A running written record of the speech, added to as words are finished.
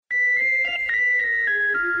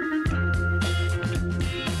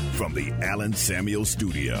from the Allen Samuel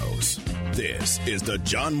Studios, this is the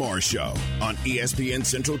John Morris Show on ESPN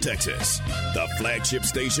Central Texas, the flagship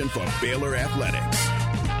station for Baylor Athletics.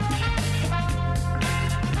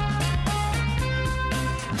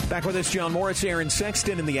 Back with us, John Morris, Aaron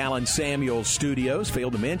Sexton in the Allen Samuel Studios.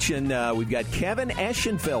 Failed to mention, we've got Kevin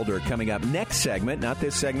Eschenfelder coming up next segment. Not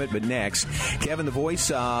this segment, but next. Kevin, the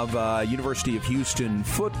voice of University of Houston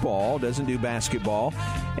football, doesn't do basketball.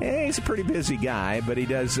 He's a pretty busy guy, but he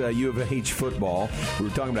does U of H football. We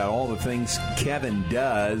were talking about all the things Kevin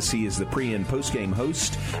does. He is the pre- and post-game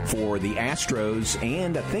host for the Astros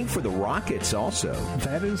and I think for the Rockets also.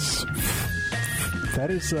 That is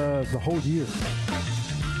the whole year.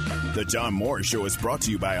 The John Morris Show is brought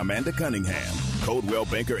to you by Amanda Cunningham, Coldwell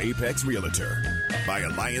Banker Apex Realtor, by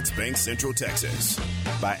Alliance Bank Central Texas,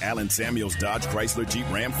 by Allen Samuels Dodge Chrysler Jeep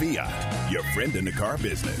Ram Fiat, your friend in the car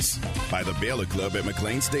business, by the Baylor Club at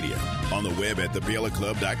McLean Stadium, on the web at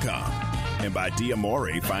thebaylorclub.com, and by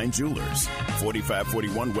Diamore Fine Jewelers,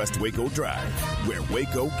 4541 West Waco Drive, where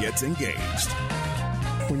Waco gets engaged.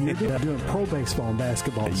 When you're doing pro baseball and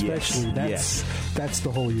basketball especially, that's the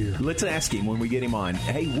whole year. Let's ask him when we get him on,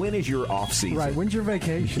 hey, when is your off season? Right, when's your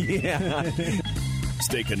vacation? Yeah.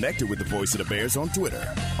 Stay connected with the Voice of the Bears on Twitter,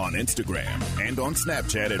 on Instagram, and on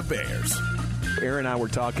Snapchat at Bears. Aaron and I were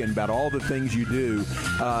talking about all the things you do.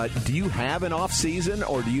 Do you have an off season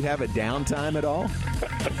or do you have a downtime at all?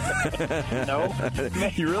 No.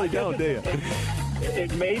 You really don't, do you?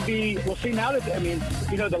 It may be. Well, see, now that,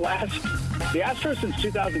 the Astros since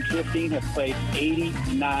 2015 have played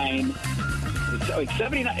 89, it's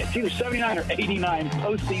 79, it's either 79 or 89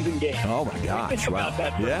 postseason games. Oh, my gosh. Think about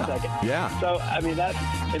that for a second. Yeah. So, and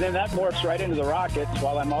then that morphs right into the Rockets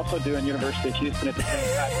while I'm also doing University of Houston at the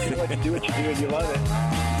same time. You do what you do and you love it.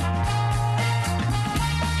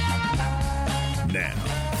 Now,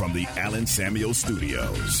 from the Allen Samuel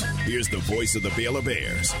Studios, here's the voice of the Baylor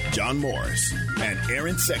Bears, John Morris and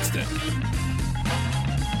Aaron Sexton.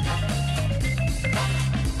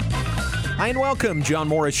 Hi and welcome, John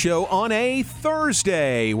Morris Show on a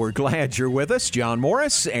Thursday. We're glad you're with us. John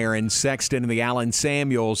Morris, Aaron Sexton in the Allen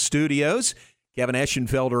Samuel Studios. Kevin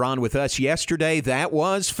Eschenfelder on with us yesterday. That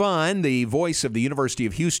was fun. The voice of the University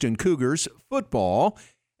of Houston Cougars football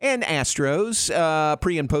and Astros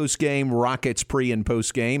pre- and post-game, Rockets pre- and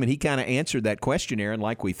post-game. And he kind of answered that question, Aaron,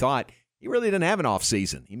 like we thought. He really didn't have an off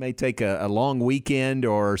season. He may take a long weekend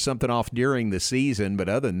or something off during the season, but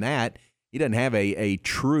other than that, he doesn't have a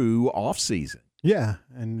true off season. Yeah,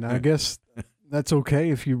 and I guess that's okay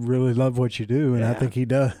if you really love what you do, and I think he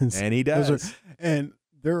does. And he does. And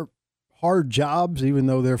they're hard jobs, even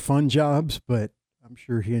though they're fun jobs, but I'm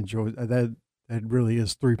sure he enjoys that. That really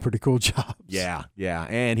is three pretty cool jobs. Yeah,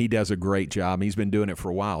 and he does a great job. He's been doing it for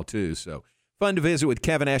a while, too, so fun to visit with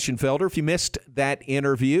Kevin Eschenfelder. If you missed that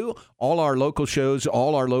interview, all our local shows,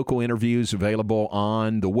 all our local interviews available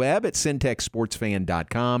on the web at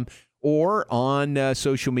syntechsportsfan.com or on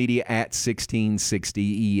social media at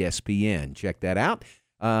 1660 ESPN. Check that out.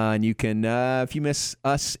 And you can, if you miss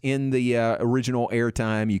us in the original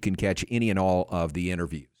airtime, you can catch any and all of the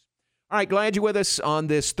interviews. All right, glad you're with us on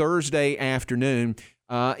this Thursday afternoon.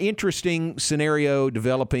 Interesting scenario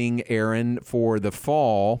developing, Aaron, for the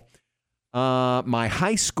fall. My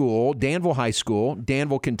high school, Danville High School,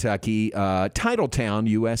 Danville, Kentucky, Titletown,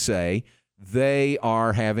 USA, they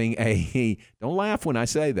are having a – don't laugh when I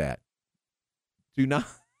say that. Do not.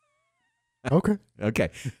 Okay. Okay.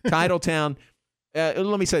 Titletown.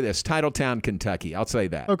 Let me say this. Titletown, Kentucky. I'll say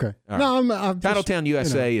that. Okay. Right. No, I'm Titletown,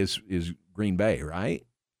 just, USA is Green Bay, right?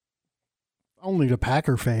 Only the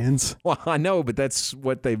Packer fans. Well, I know, but that's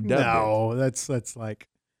what they've done. No, that's like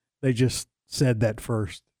they just said that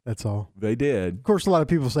first. That's all. They did. Of course, a lot of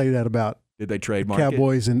people say that about did they trademark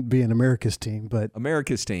Cowboys and being America's team, but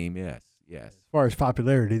America's team, yes. As far as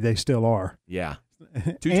popularity, they still are. Yeah.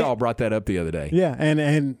 Tall brought that up the other day. Yeah,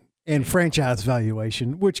 and franchise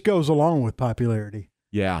valuation, which goes along with popularity.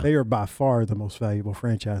 Yeah. They are by far the most valuable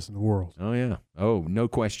franchise in the world. Oh, yeah. Oh, no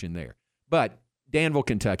question there. But Danville,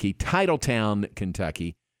 Kentucky, Titletown,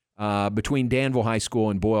 Kentucky, between Danville High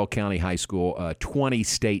School and Boyle County High School, 20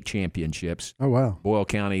 state championships. Oh, wow. Boyle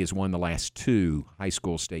County has won the last 2 high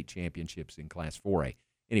school state championships in Class 4A.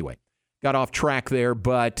 Anyway, got off track there,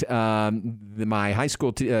 but my high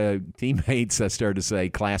school teammates, I started to say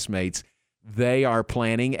classmates, they are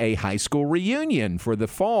planning a high school reunion for the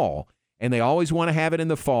fall. And they always want to have it in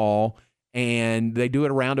the fall, and they do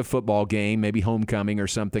it around a football game, maybe homecoming or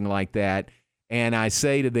something like that. And I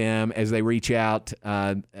say to them as they reach out,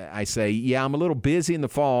 I say, yeah, I'm a little busy in the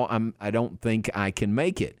fall. I don't think I can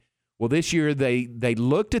make it. Well, this year they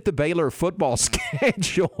looked at the Baylor football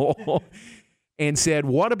schedule, and said,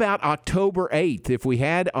 what about October 8th? If we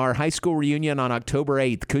had our high school reunion on October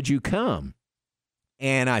 8th, could you come?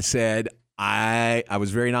 And I said, I was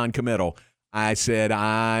very noncommittal. I said,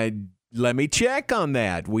 let me check on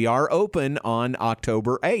that. We are open on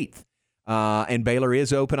October 8th. And Baylor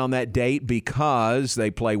is open on that date because they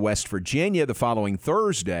play West Virginia the following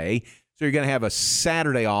Thursday. So you're going to have a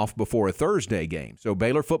Saturday off before a Thursday game. So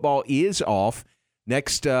Baylor football is off.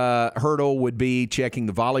 Next hurdle would be checking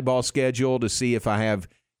the volleyball schedule to see if I have,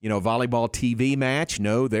 a volleyball TV match.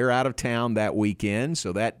 No, they're out of town that weekend,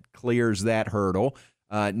 so that clears that hurdle.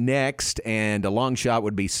 Next, and a long shot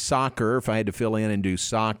would be soccer if I had to fill in and do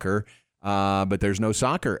soccer. But there's no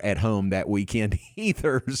soccer at home that weekend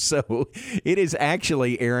either. So it is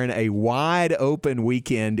actually, Aaron, a wide open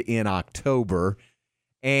weekend in October.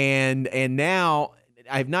 And now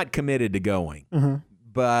I have not committed to going,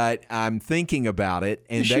 but I'm thinking about it,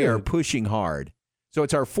 and they are pushing hard. So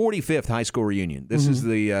it's our 45th high school reunion. This is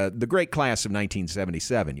the great class of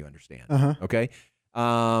 1977, you understand. Okay?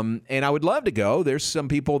 And I would love to go. There's some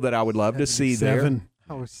people that I would love to see there.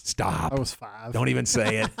 Stop. I was 5. Don't even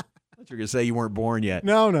say it. You're going to say you weren't born yet.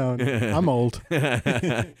 No. I'm old.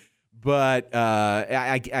 But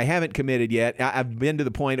I haven't committed yet. I've been to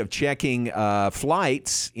the point of checking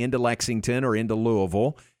flights into Lexington or into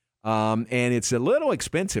Louisville, and it's a little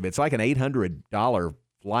expensive. It's like an $800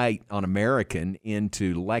 flight on American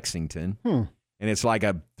into Lexington, and it's like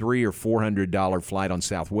a $300 or $400 flight on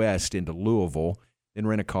Southwest into Louisville. Then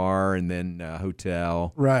rent a car and then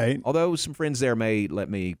hotel. Right. Although some friends there may let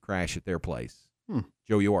me crash at their place.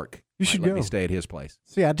 Joe York. You should let me stay at his place.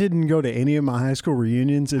 See, I didn't go to any of my high school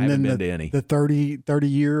reunions, and I haven't then been to any. The 30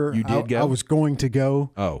 year, you did go? I was going to go.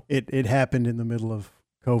 Oh, it happened in the middle of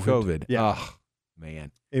COVID. Yeah. Oh,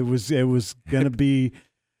 man. It was going to be.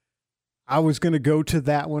 I was going to go to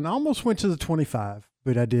that one. I almost went to the 25,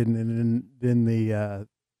 but I didn't. And then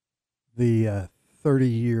the 30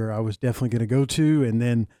 year, I was definitely going to go to. And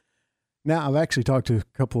then now I've actually talked to a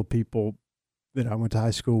couple of people that I went to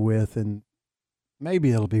high school with, and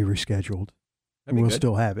maybe it'll be rescheduled, and we'll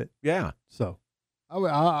still have it. Yeah. So I'm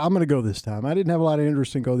going to go this time. I didn't have a lot of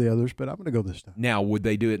interest in go the others, but I'm going to go this time. Now, would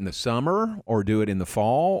they do it in the summer or do it in the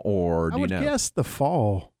fall, or do you know? I would guess the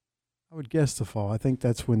fall. I think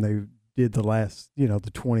that's when they did the last,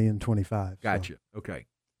 the 20 and 25. Gotcha. So. Okay.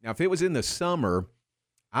 Now, if it was in the summer,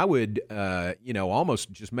 I would,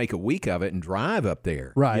 almost just make a week of it and drive up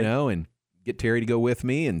there. Right. And get Terry to go with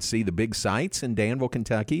me and see the big sights in Danville,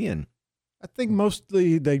 Kentucky, and I think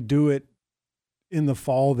mostly they do it in the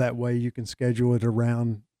fall. That way you can schedule it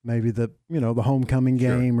around maybe the homecoming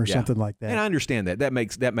game or something like that. And I understand that. That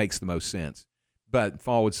makes the most sense. But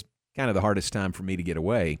fall was kind of the hardest time for me to get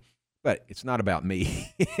away. But it's not about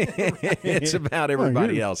me. It's about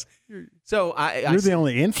everybody else. So you're the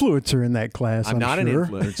only influencer in that class. I'm not sure. an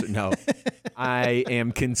influencer. No, I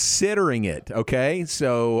am considering it. Okay,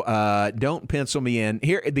 so don't pencil me in.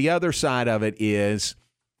 Here, the other side of it is,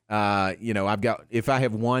 I've got, if I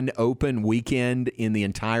have one open weekend in the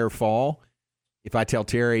entire fall, if I tell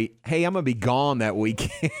Terry, hey, I'm going to be gone that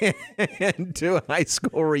weekend to a high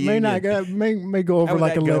school reunion. May go over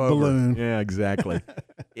like a lead balloon. Yeah, exactly.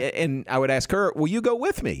 And I would ask her, will you go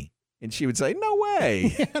with me? And she would say, no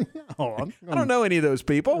way. No, I don't know any of those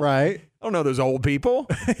people. Right. I don't know those old people.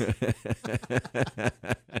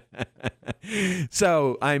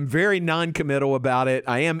 So I'm very non-committal about it.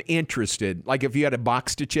 I am interested. Like if you had a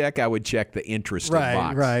box to check, I would check the interested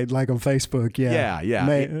box. Right, like on Facebook. Yeah.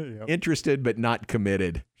 Yeah. Interested but not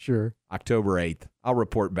committed. Sure. October 8th. I'll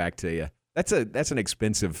report back to you. That's an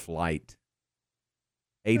expensive flight.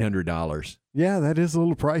 $800. Yeah, that is a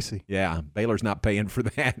little pricey. Yeah, Baylor's not paying for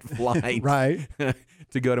that flight. Right.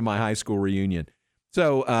 To go to my high school reunion.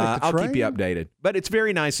 So I'll keep you updated. But it's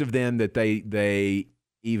very nice of them that they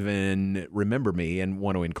even remember me and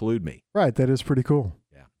want to include me. Right, that is pretty cool.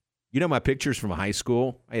 Yeah. My pictures from high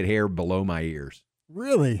school, I had hair below my ears.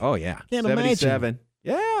 Really? Oh, yeah. Can't 77. imagine.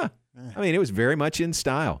 Yeah. I mean, it was very much in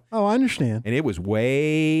style. Oh, I understand. And it was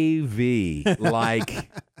wavy,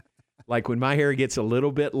 like when my hair gets a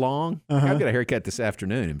little bit long. I've got a haircut this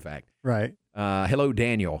afternoon, in fact. Right. Hello,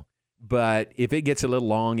 Daniel. But if it gets a little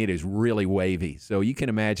long, it is really wavy. So you can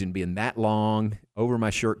imagine being that long over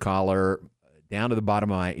my shirt collar, down to the bottom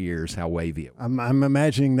of my ears, how wavy it was. I'm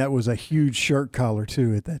imagining that was a huge shirt collar,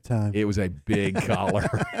 too, at that time. It was a big collar.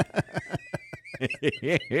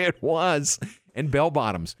 It was. And bell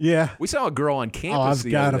bottoms. Yeah. We saw a girl on campus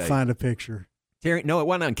I've got to find a picture. Terry, no, it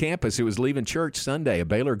wasn't on campus. It was leaving church Sunday, a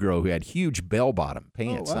Baylor girl who had huge bell-bottom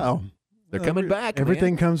pants. Oh, wow. On. They're coming back,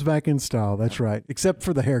 Everything man. comes back in style. That's right, except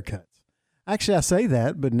for the haircuts. Actually, I say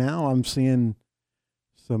that, but now I'm seeing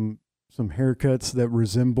some haircuts that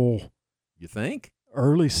resemble. You think?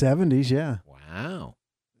 Early 70s, yeah. Wow.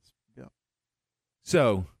 Yeah.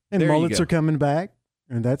 So, and there mullets you go. are coming back,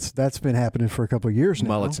 and that's been happening for a couple of years now.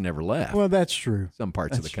 Mullets never left. Well, that's true. Some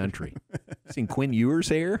parts of the country. Seen Quinn Ewer's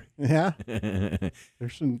hair? Yeah.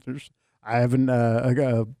 I have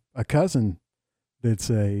a cousin that's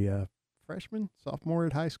a freshman, sophomore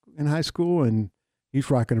in high school, and he's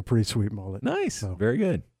rocking a pretty sweet mullet. Nice. So. Very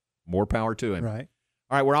good. More power to him. Right.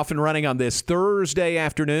 All right, we're off and running on this Thursday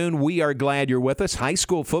afternoon. We are glad you're with us. High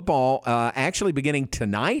school football actually beginning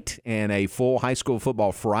tonight, and a full high school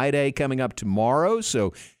football Friday coming up tomorrow.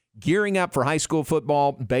 So gearing up for high school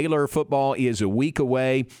football. Baylor football is a week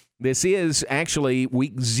away. This is actually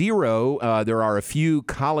week 0. There are a few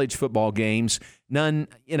college football games, none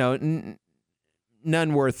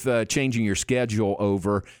worth changing your schedule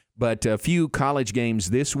over. But a few college games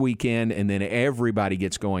this weekend, and then everybody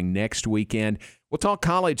gets going next weekend. We'll talk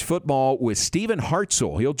college football with Stephen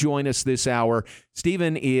Hartzell. He'll join us this hour.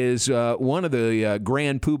 Stephen is one of the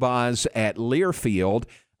grand poobahs at Learfield,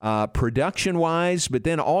 production-wise, but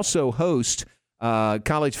then also hosts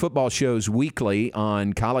college football shows weekly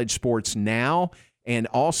on College Sports Now, and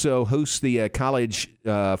also hosts the College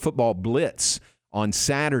Football Blitz on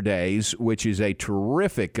Saturdays, which is a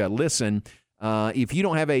terrific listen. If you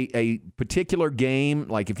don't have a particular game,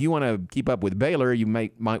 like if you want to keep up with Baylor, you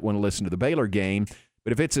might want to listen to the Baylor game.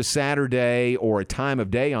 But if it's a Saturday or a time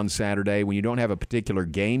of day on Saturday when you don't have a particular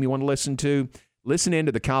game you want to listen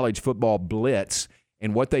into the College Football Blitz.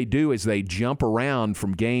 And what they do is they jump around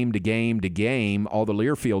from game to game to game, all the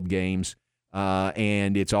Learfield games,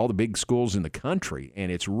 and it's all the big schools in the country.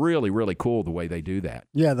 And it's really, really cool the way they do that.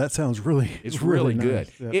 Yeah, that sounds It's really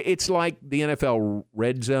good. Nice. Yeah. It's like the NFL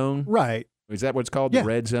Red Zone. Right. Is that what's called? Yeah. The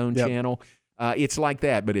Red Zone channel? It's like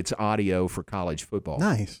that, but it's audio for college football.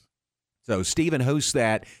 Nice. So Stephen hosts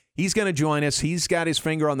that. He's going to join us. He's got his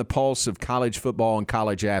finger on the pulse of college football and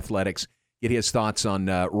college athletics. Get his thoughts on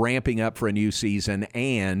ramping up for a new season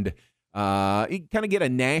and kind of get a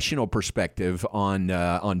national perspective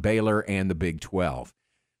on Baylor and the Big 12.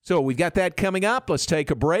 So we've got that coming up. Let's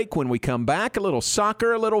take a break. When we come back, a little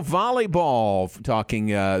soccer, a little volleyball, talking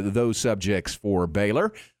those subjects for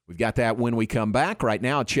Baylor. We've got that when we come back. Right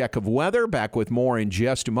now, a check of weather. Back with more in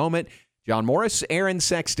just a moment. John Morris, Aaron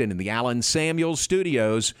Sexton in the Allen Samuels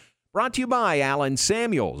studios. Brought to you by Allen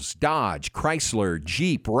Samuels, Dodge, Chrysler,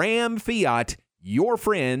 Jeep, Ram, Fiat, your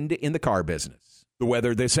friend in the car business. The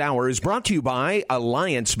weather this hour is brought to you by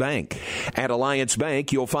Alliance Bank. At Alliance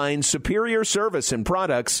Bank, you'll find superior service and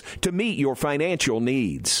products to meet your financial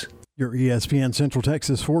needs. Your ESPN Central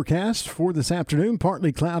Texas forecast for this afternoon,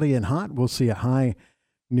 partly cloudy and hot. We'll see a high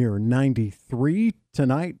near 93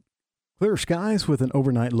 tonight. Clear skies with an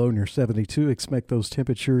overnight low near 72. Expect those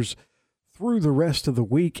temperatures through the rest of the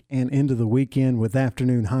week and into the weekend with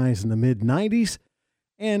afternoon highs in the mid-90s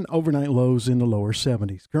and overnight lows in the lower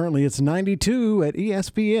 70s. Currently, it's 92 at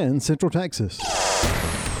ESPN Central Texas.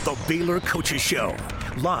 The Baylor Coaches Show,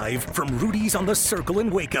 live from Rudy's on the Circle in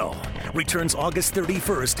Waco, returns August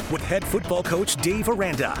 31st with head football coach Dave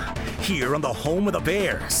Aranda, here on the home of the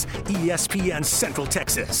Bears, ESPN Central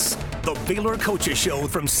Texas. The Baylor Coaches Show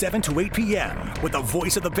from 7 to 8 p.m. with the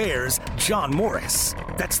voice of the Bears, John Morris.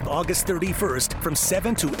 That's August 31st from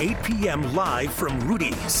 7 to 8 p.m. live from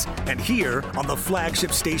Rudy's, and here on the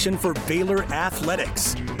flagship station for Baylor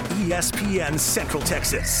Athletics, ESPN Central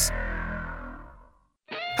Texas.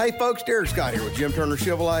 Hey folks, Derek Scott here with Jim Turner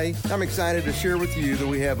Chevrolet. I'm excited to share with you that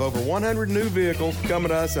we have over 100 new vehicles coming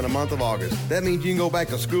to us in the month of August. That means you can go back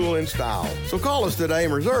to school in style. So call us today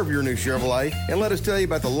and reserve your new Chevrolet and let us tell you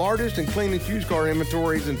about the largest and cleanest used car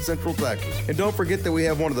inventories in Central Texas. And don't forget that we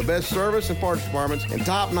have one of the best service and parts departments and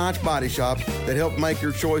top-notch body shops that help make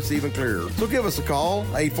your choice even clearer. So give us a call,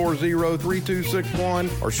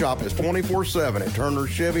 840-3261, or shop us 24/7 at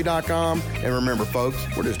turnerchevy.com. And remember folks,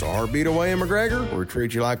 we're just a heartbeat away in McGregor, where we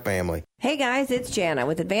treat you like family. Hey guys, it's Jana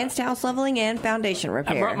with Advanced House Leveling and Foundation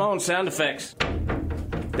Repair. I brought my own sound effects.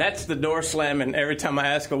 That's the door slamming every time I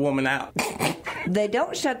ask a woman out. They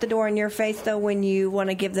don't shut the door in your face, though, when you want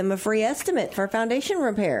to give them a free estimate for foundation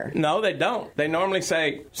repair. No, they don't. They normally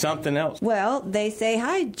say something else. Well, they say,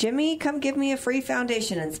 hi, Jimmy, come give me a free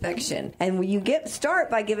foundation inspection. And you start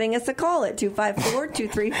by giving us a call at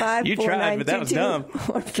 254-235-4922. You tried, but that was dumb.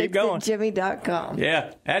 Or Keep going. fixitjimmy.com.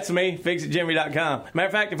 Yeah, that's me, fixitjimmy.com. Matter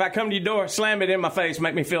of fact, if I come to your door, slam it in my face,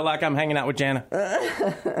 make me feel like I'm hanging out with Jana.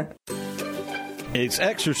 It's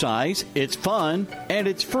exercise, it's fun, and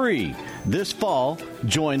it's free. This fall,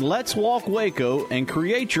 join Let's Walk Waco and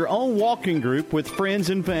create your own walking group with friends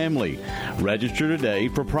and family. Register today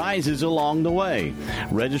for prizes along the way.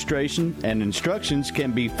 Registration and instructions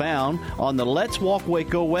can be found on the Let's Walk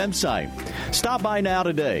Waco website. Stop by now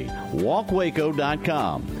today,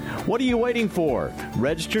 walkwaco.com. What are you waiting for?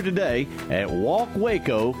 Register today at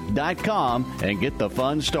walkwaco.com and get the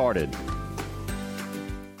fun started.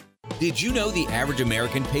 Did you know the average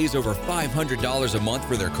American pays over $500 a month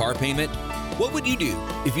for their car payment? What would you do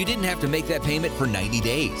if you didn't have to make that payment for 90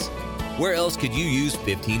 days? Where else could you use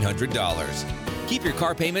 $1,500? Keep your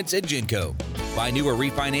car payments at Genco. Buy new or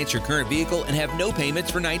refinance your current vehicle and have no payments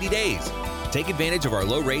for 90 days. Take advantage of our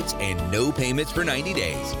low rates and no payments for 90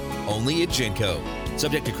 days. Only at Genco.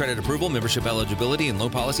 Subject to credit approval, membership eligibility, and loan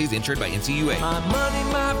policies insured by NCUA. My money,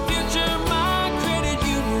 my future, my credit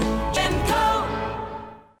union. Genco.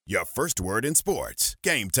 Your first word in sports.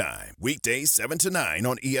 Game Time. Weekdays 7 to 9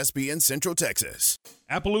 on ESPN Central Texas.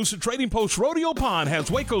 Appaloosa Trading Post Rodeo Pond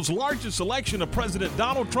has Waco's largest selection of President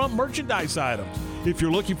Donald Trump merchandise items. If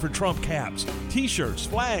you're looking for Trump caps, T-shirts,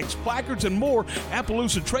 flags, placards, and more,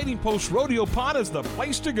 Appaloosa Trading Post Rodeo Pond is the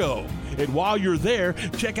place to go. And while you're there,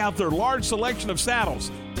 check out their large selection of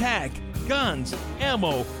saddles, tack, guns,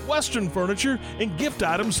 ammo, Western furniture, and gift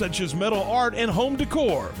items such as metal art and home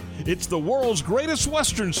decor. It's the world's greatest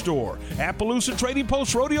Western store. Appaloosa Trading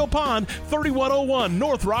Post Rodeo Pond, 3101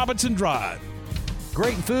 North Robinson Drive.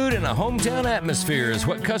 Great food and a hometown atmosphere is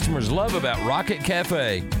what customers love about Rocket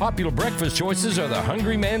Cafe. Popular breakfast choices are the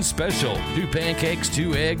Hungry Man Special, 2 pancakes,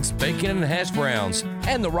 2 eggs, bacon, and hash browns,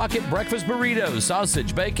 and the Rocket Breakfast Burrito,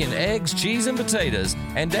 sausage, bacon, eggs, cheese, and potatoes.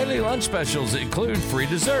 And daily lunch specials include free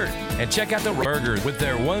dessert. And check out the burgers with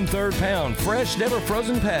their 1/3 pound fresh, never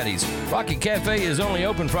frozen patties. Rocket Cafe is only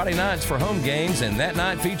open Friday nights for home games, and that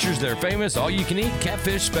night features their famous all-you-can-eat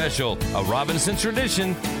catfish special, a Robinson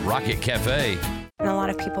tradition. Rocket Cafe. And a lot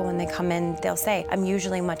of people, when they come in, they'll say, I'm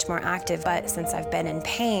usually much more active, but since I've been in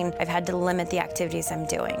pain, I've had to limit the activities I'm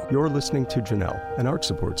doing. You're listening to Janelle, an arch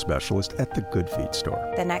support specialist at the Good Feet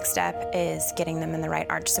store. The next step is getting them in the right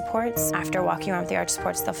arch supports. After walking around with the arch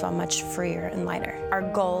supports, they'll feel much freer and lighter. Our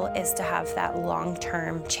goal is to have that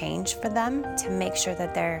long-term change for them to make sure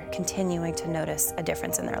that they're continuing to notice a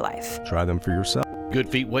difference in their life. Try them for yourself. Good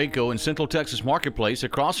Feet Waco in Central Texas Marketplace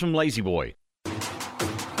across from Lazy Boy.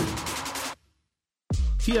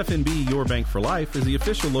 TFNB Your Bank for Life is the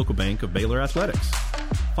official local bank of Baylor Athletics.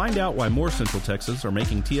 Find out why more Central Texas are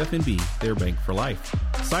making TFNB their bank for life.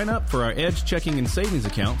 Sign up for our Edge checking and savings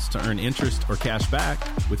accounts to earn interest or cash back.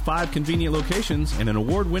 With 5 convenient locations and an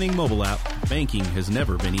award-winning mobile app, banking has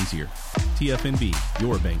never been easier. TFNB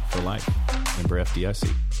Your Bank for Life. Member FDIC.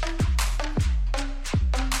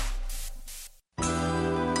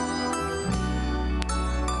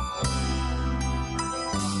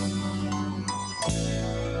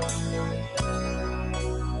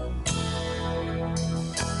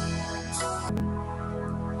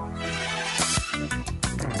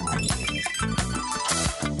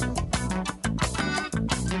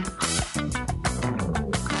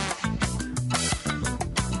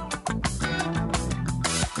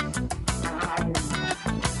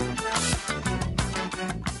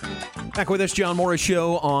 Back with us, John Morris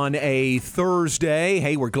Show on a Thursday.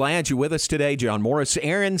 Hey, we're glad you're with us today. John Morris,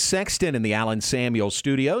 Aaron Sexton in the Allen Samuel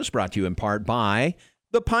Studios, brought to you in part by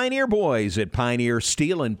the Pioneer Boys at Pioneer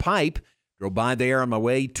Steel and Pipe. Drove by there on my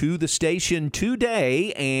way to the station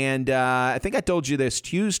today, and I think I told you this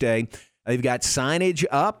Tuesday. They've got signage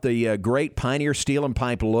up, the great Pioneer Steel and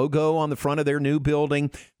Pipe logo on the front of their new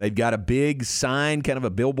building. They've got a big sign, kind of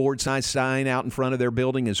a billboard-sized sign out in front of their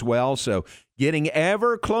building as well. So getting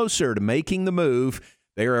ever closer to making the move.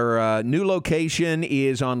 Their new location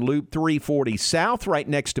is on Loop 340 South, right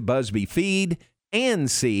next to Busby Feed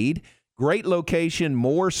and Seed. Great location,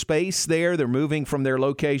 more space there. They're moving from their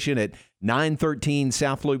location at 913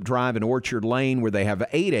 South Loop Drive in Orchard Lane, where they have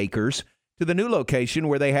 8 acres, to the new location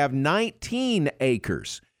where they have 19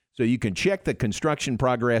 acres. So you can check the construction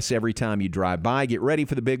progress every time you drive by. Get ready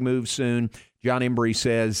for the big move soon. John Embry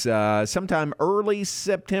says sometime early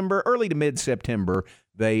to mid-September,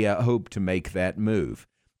 they hope to make that move.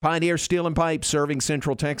 Pioneer Steel and Pipe, serving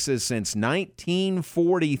Central Texas since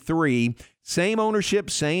 1943. Same ownership,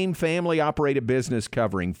 same family-operated business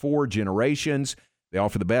covering 4 generations. They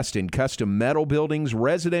offer the best in custom metal buildings,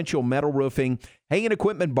 residential metal roofing, hay and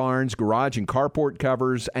equipment barns, garage and carport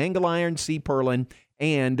covers, angle iron, C-purlin,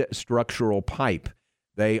 and structural pipe.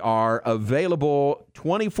 They are available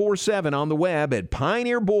 24/7 on the web at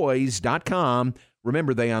pioneerboys.com.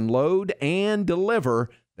 Remember, they unload and deliver.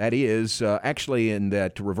 That is actually in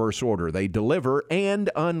that reverse order. They deliver and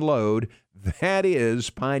unload. That is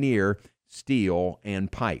Pioneer Steel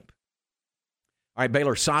and Pipe. All right,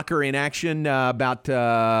 Baylor soccer in action about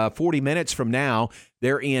 40 minutes from now.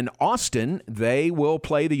 They're in Austin. They will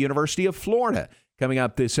play the University of Florida coming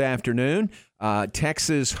up this afternoon.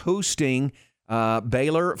 Texas hosting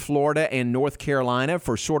Baylor, Florida, and North Carolina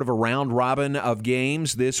for sort of a round robin of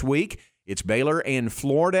games this week. It's Baylor and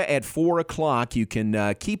Florida at 4 o'clock. You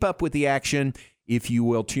can keep up with the action if you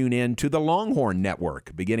will tune in to the Longhorn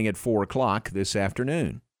Network beginning at 4 o'clock this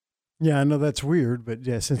afternoon. Yeah, I know that's weird, but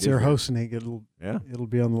yeah, since they're hosting it, it'll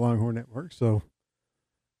be on the Longhorn Network. So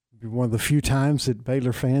it'll be one of the few times that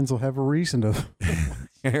Baylor fans will have a reason to.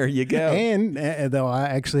 There you go. And though I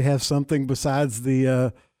actually have something besides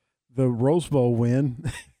the Rose Bowl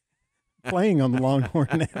win playing on the Longhorn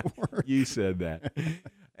Network. You said that.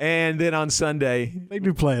 And then on Sunday, they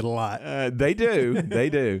do play it a lot. They do. They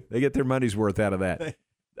get their money's worth out of that.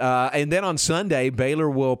 And then on Sunday, Baylor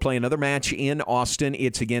will play another match in Austin.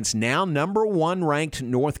 It's against now number 1 ranked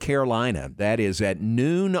North Carolina. That is at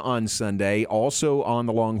noon on Sunday, also on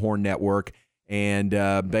the Longhorn Network. And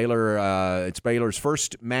Baylor, it's Baylor's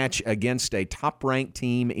first match against a top-ranked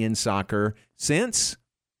team in soccer since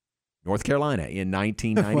North Carolina in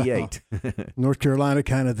 1998. Well, North Carolina,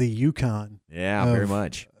 kind of the UConn. Yeah, very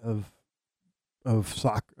much of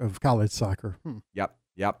soccer, of college soccer. Yep.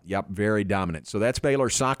 Very dominant. So that's Baylor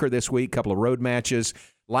soccer this week. Couple of road matches.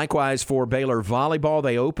 Likewise for Baylor volleyball,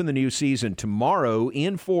 they open the new season tomorrow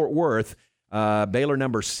in Fort Worth. Baylor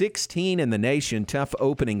number 16 in the nation. Tough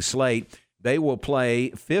opening slate. They will play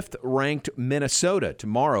 5th-ranked Minnesota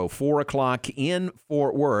tomorrow, 4 o'clock in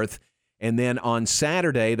Fort Worth. And then on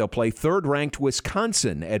Saturday, they'll play 3rd-ranked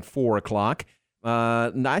Wisconsin at 4 o'clock.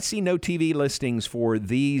 I see no TV listings for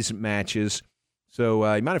these matches,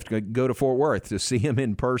 so you might have to go to Fort Worth to see them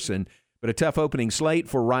in person. But a tough opening slate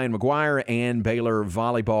for Ryan McGuire and Baylor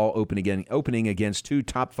volleyball opening against 2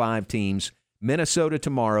 top 5 teams, Minnesota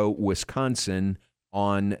tomorrow, Wisconsin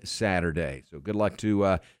on Saturday. So good luck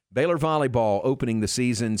to Baylor volleyball opening the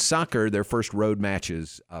season. Soccer, their first road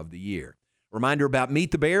matches of the year. Reminder about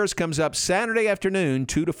Meet the Bears comes up Saturday afternoon,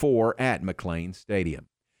 2 to 4 at McLean Stadium.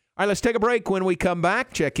 All right, let's take a break. When we come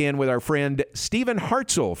back, check in with our friend Stephen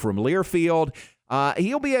Hartzell from Learfield.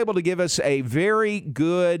 He'll be able to give us a very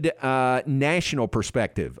good national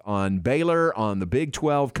perspective on Baylor, on the Big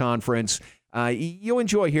 12 Conference. You'll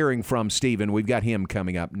enjoy hearing from Stephen. We've got him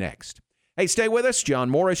coming up next. Hey, stay with us. John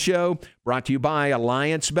Morris Show, brought to you by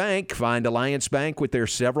Alliance Bank. Find Alliance Bank with their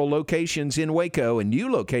several locations in Waco, a new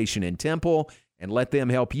location in Temple, and let them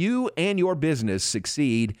help you and your business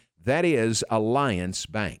succeed. That is Alliance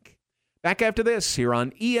Bank. Back after this here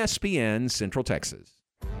on ESPN Central Texas.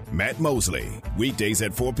 Matt Mosley, weekdays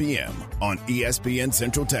at 4 p.m. on ESPN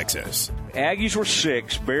Central Texas. Aggies were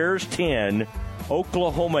 6, Bears 10,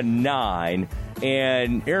 Oklahoma 9.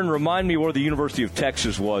 And, Aaron, remind me where the University of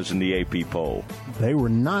Texas was in the AP poll. They were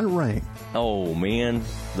not ranked. Oh, man.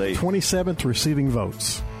 27th receiving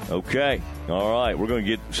votes. Okay. All right. We're going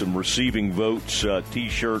to get some receiving votes,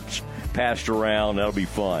 T-shirts passed around. That'll be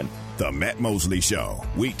fun. The Matt Mosley Show,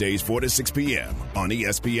 weekdays 4 to 6 p.m. on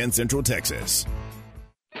ESPN Central Texas.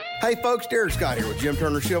 Hey folks, Derek Scott here with Jim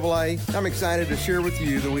Turner Chevrolet. I'm excited to share with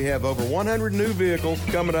you that we have over 100 new vehicles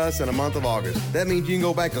coming to us in the month of August. That means you can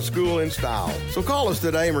go back to school in style. So call us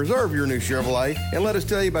today and reserve your new Chevrolet and let us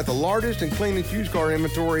tell you about the largest and cleanest used car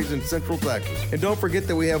inventories in Central Texas. And don't forget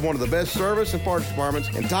that we have one of the best service and parts departments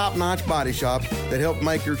and top-notch body shops that help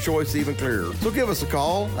make your choice even clearer. So give us a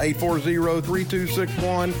call,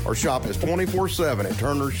 840-3261, or shop us 24/7 at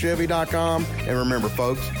turnerchevy.com. And remember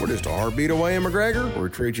folks, we're just a heartbeat away in McGregor, where we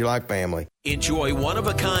treat you like family. Enjoy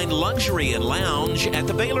one-of-a-kind luxury and lounge at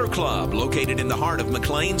the Baylor Club, located in the heart of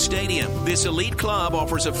McLean Stadium. This elite club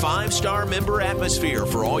offers a 5-star member atmosphere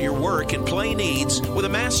for all your work and play needs, with a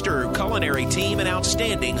master culinary team and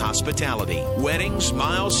outstanding hospitality. Weddings,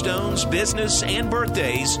 milestones, business, and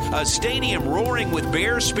birthdays. A stadium roaring with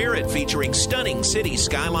Bear spirit, featuring stunning city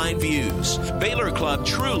skyline views. Baylor Club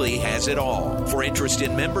truly has it all. For interest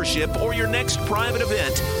in membership or your next private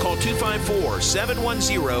event, call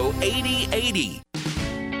 254-710-8080.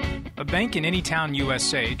 A bank in any town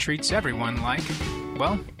USA treats everyone like,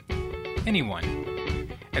 well, anyone.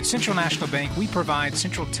 At Central National Bank, we provide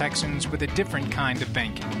Central Texans with a different kind of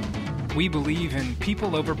banking. We believe in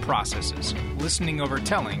people over processes, listening over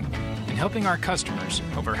telling, and helping our customers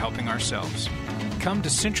over helping ourselves. Come to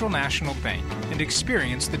Central National Bank and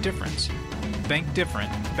experience the difference. Bank different.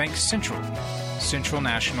 Bank Central. Central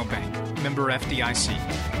National Bank. Member FDIC.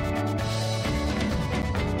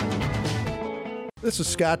 This is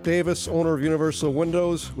Scott Davis, owner of Universal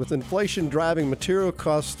Windows. With inflation driving material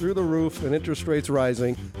costs through the roof and interest rates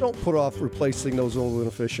rising, don't put off replacing those old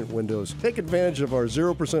inefficient windows. Take advantage of our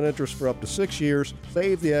 0% interest for up to 6 years.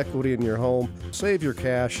 Save the equity in your home. Save your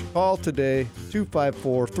cash. Call today,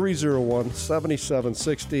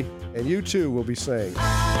 254-301-7760, and you too will be saying,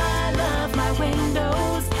 I love my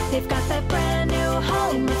windows. They've got that brand new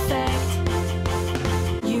home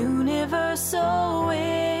effect. Universal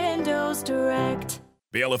Windows Direct.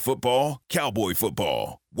 Baylor football, Cowboy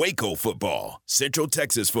football, Waco football, Central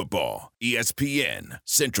Texas football, ESPN,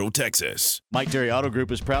 Central Texas. Mike Terry Auto Group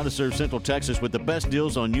is proud to serve Central Texas with the best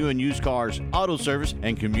deals on new and used cars, auto service,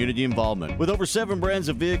 and community involvement. With over 7 brands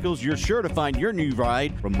of vehicles, you're sure to find your new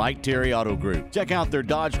ride from Mike Terry Auto Group. Check out their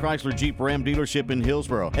Dodge Chrysler Jeep Ram dealership in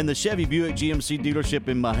Hillsboro and the Chevy Buick GMC dealership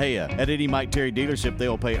in Mahia. At any Mike Terry dealership, they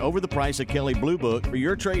will pay over the price of Kelley Blue Book for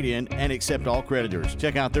your trade-in and accept all creditors.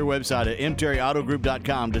 Check out their website at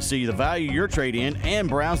mterryautogroup.com to see the value of your trade-in and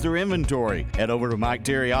browse their inventory. Head over to Mike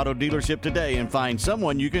Terry Auto Dealership today and find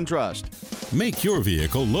someone you can trust. Make your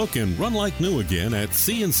vehicle look and run like new again at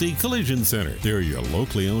CNC Collision Center. They're your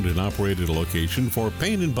locally owned and operated location for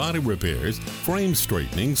paint and body repairs, frame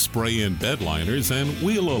straightening, spray and bed liners, and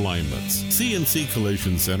wheel alignments. CNC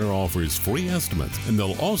Collision Center offers free estimates, and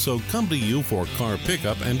they'll also come to you for car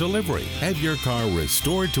pickup and delivery. Have your car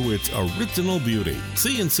restored to its original beauty.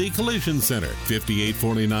 CNC Collision Center,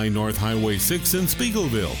 5849 North Highway 6 in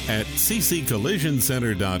Spiegelville, at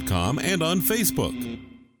cccollisioncenter.com and on Facebook.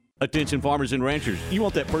 Attention farmers and ranchers, you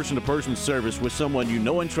want that person-to-person service with someone you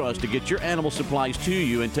know and trust to get your animal supplies to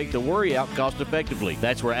you and take the worry out cost-effectively.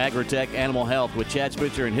 That's where Agritech Animal Health with Chad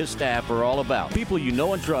Spitzer and his staff are all about. People you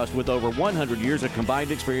know and trust with over 100 years of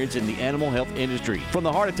combined experience in the animal health industry. From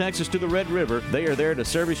the heart of Texas to the Red River, they are there to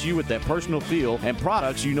service you with that personal feel and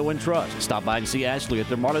products you know and trust. Stop by and see Ashley at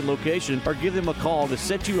their Marlin location or give them a call to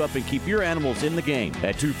set you up and keep your animals in the game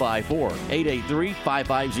at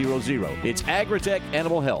 254-883-5500. It's Agritech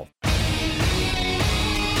Animal Health.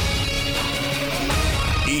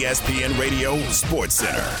 ESPN Radio Sports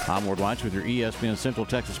Center. I'm Ward Weitz with your ESPN Central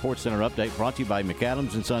Texas Sports Center update brought to you by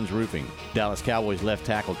McAdams & Sons Roofing. Dallas Cowboys left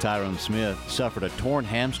tackle Tyron Smith suffered a torn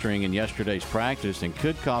hamstring in yesterday's practice and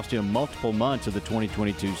could cost him multiple months of the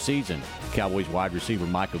 2022 season. Cowboys wide receiver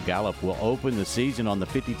Michael Gallup will open the season on the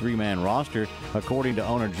 53-man roster. According to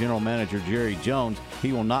owner General Manager Jerry Jones,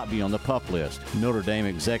 he will not be on the PUP list. Notre Dame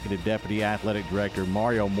Executive Deputy Athletic Director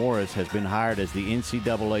Mario Morris has been hired as the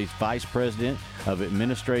NCAA's Vice President of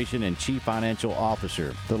Administration and Chief Financial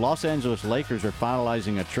Officer. The Los Angeles Lakers are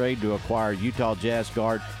finalizing a trade to acquire Utah Jazz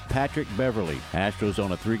guard Patrick Beverly. Astros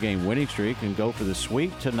on a 3-game winning streak and go for the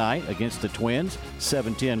sweep tonight against the Twins,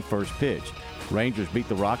 7-10 first pitch. Rangers beat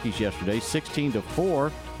the Rockies yesterday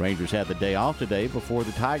 16-4. Rangers had the day off today before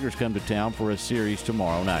the Tigers come to town for a series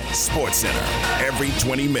tomorrow night. Sports Center, every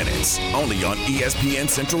 20 minutes, only on ESPN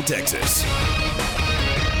Central Texas.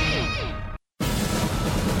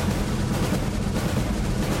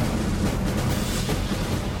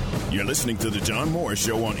 You're listening to The John Morris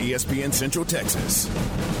Show on ESPN Central Texas.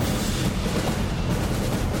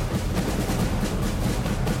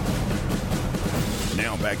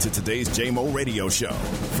 Now back to today's JMO Radio Show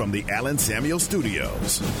from the Allen Samuel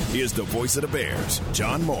Studios. Here's the voice of the Bears,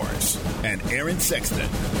 John Morris and Aaron Sexton.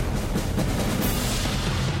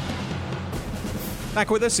 Back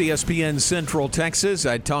with us, ESPN Central Texas.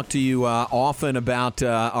 I talk to you often about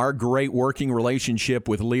our great working relationship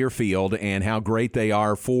with Learfield and how great they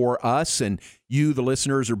are for us. And you, the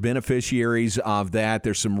listeners, are beneficiaries of that.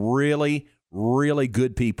 There's some really, really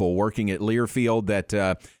good people working at Learfield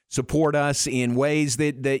that support us in ways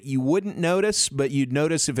that you wouldn't notice, but you'd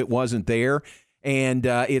notice if it wasn't there. And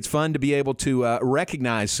it's fun to be able to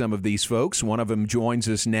recognize some of these folks. One of them joins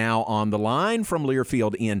us now on the line from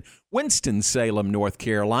Learfield in Winston-Salem, North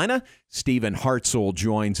Carolina. Stephen Hartzell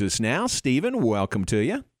joins us now. Stephen, welcome to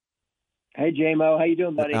you. Hey, JMO. How you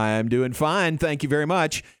doing, buddy? I'm doing fine. Thank you very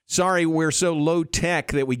much. Sorry we're so low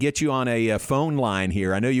tech that we get you on a phone line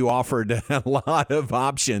here. I know you offered a lot of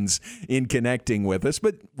options in connecting with us,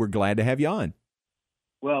 but we're glad to have you on.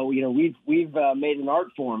 Well, you know, we've made an art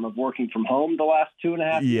form of working from home the last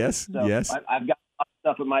 2.5 years. Yes, so yes. I've got a lot of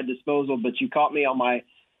stuff at my disposal, but you caught me on my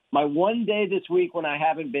one day this week when I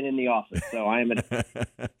haven't been in the office. So I am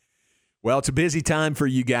Well, it's a busy time for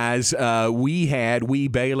you guys.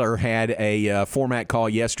 Baylor had a format call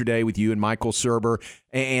yesterday with you and Michael Serber,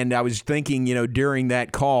 and I was thinking, during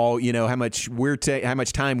that call, how much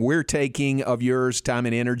time we're taking of yours, time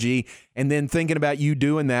and energy, and then thinking about you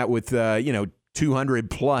doing that with 200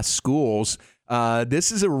 plus schools.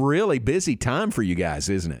 This is a really busy time for you guys,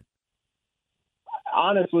 isn't it?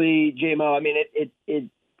 honestly, JMO, I mean,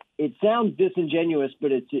 it sounds disingenuous,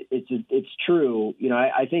 but it's true. You know,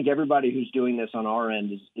 I think everybody who's doing this on our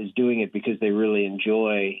end is doing it because they really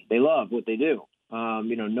they love what they do.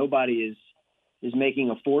 You know, nobody is making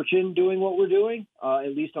a fortune doing what we're doing,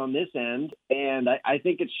 at least on this end. And I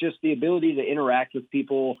think it's just the ability to interact with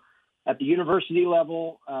people at the university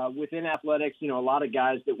level, within athletics. You know, a lot of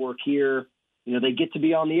guys that work here, you know, they get to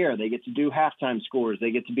be on the air. They get to do halftime scores.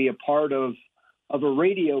 They get to be a part of a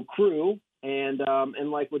radio crew. And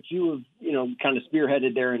like what you have, you know, kind of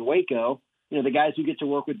spearheaded there in Waco, you know, the guys who get to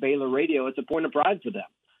work with Baylor Radio, it's a point of pride for them.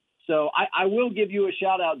 So I will give you a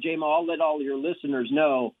shout out, JMO. I'll let all your listeners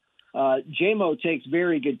know. JMO takes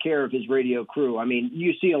very good care of his radio crew. I mean,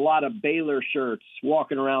 you see a lot of Baylor shirts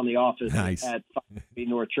walking around the office at 5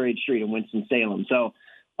 North Trade Street in Winston-Salem. So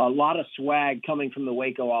a lot of swag coming from the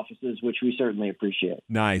Waco offices, which we certainly appreciate.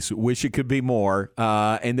 Nice. Wish it could be more.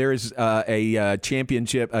 And there's a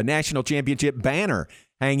national championship banner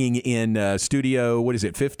hanging in studio,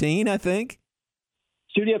 15, I think?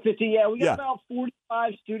 Studio 15, yeah. We got about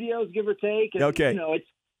 45 studios, give or take. And, okay. You know,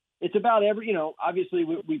 it's about obviously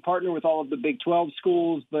we partner with all of the Big 12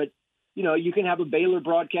 schools, but, you know, you can have a Baylor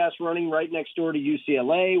broadcast running right next door to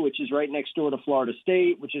UCLA, which is right next door to Florida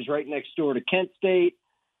State, which is right next door to Kent State.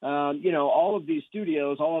 You know, all of these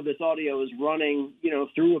studios, all of this audio is running, you know,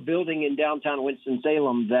 through a building in downtown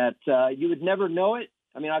Winston-Salem that you would never know it.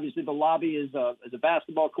 I mean, obviously the lobby is a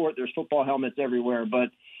basketball court. There's football helmets everywhere, but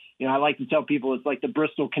you know, I like to tell people it's like the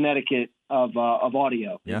Bristol, Connecticut of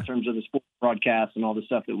audio in terms of the sports broadcast and all the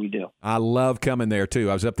stuff that we do. I love coming there,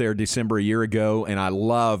 too. I was up there December a year ago, and I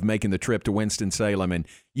love making the trip to Winston-Salem. And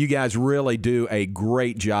you guys really do a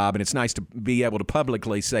great job, and it's nice to be able to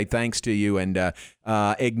publicly say thanks to you and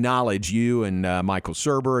acknowledge you and Michael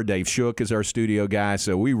Serber. Dave Shook is our studio guy,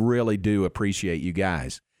 so we really do appreciate you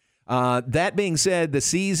guys. That being said, the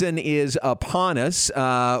season is upon us.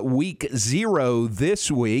 Week 0 this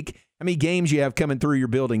week. How many games you have coming through your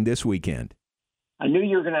building this weekend? I knew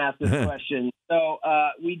you were going to ask this question. So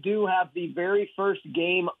we do have the very first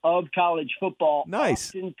game of college football.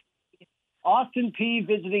 Nice. Austin Peay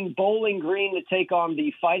visiting Bowling Green to take on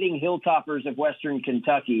the Fighting Hilltoppers of Western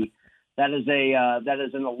Kentucky. That is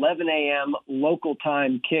an 11 a.m. local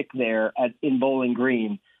time kick there in Bowling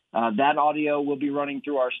Green. That audio will be running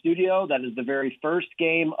through our studio. That is the very first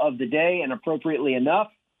game of the day, and appropriately enough,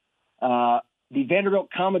 the Vanderbilt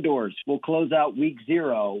Commodores will close out week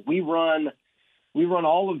 0. We run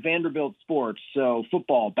all of Vanderbilt sports, so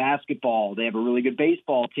football, basketball. They have a really good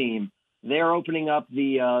baseball team. They're opening up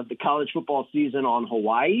the college football season on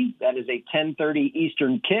Hawaii. That is a 10:30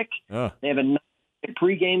 Eastern kick. They have a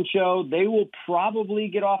pregame show. They will probably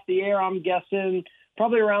get off the air, I'm guessing,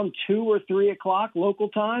 probably around 2 or 3 o'clock local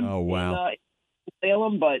time. Oh, wow. In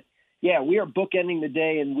Salem. But, yeah, we are bookending the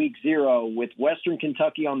day in week 0 with Western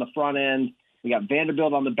Kentucky on the front end. We got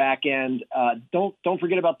Vanderbilt on the back end. Don't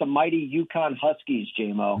forget about the mighty UConn Huskies,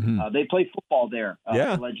 JMO. Mm-hmm. They play football there,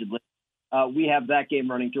 allegedly. We have that game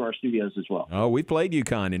running through our studios as well. Oh, we played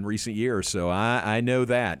UConn in recent years, so I know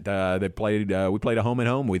that. We played a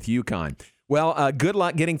home-and-home with UConn. Well, good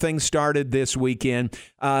luck getting things started this weekend.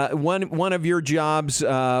 One of your jobs,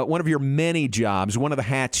 one of your many jobs, one of the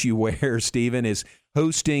hats you wear, Stephen, is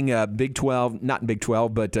hosting Big 12, not Big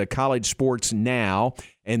 12, but College Sports Now,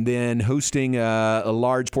 and then hosting a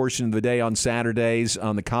large portion of the day on Saturdays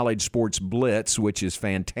on the College Sports Blitz, which is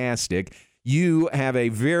fantastic. You have a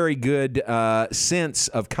very good sense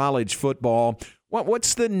of college football.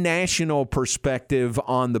 What's the national perspective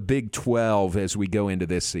on the Big 12 as we go into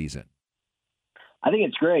this season? I think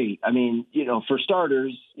it's great. I mean, you know, for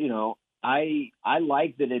starters, you know, I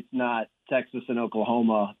like that it's not Texas and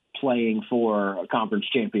Oklahoma playing for a conference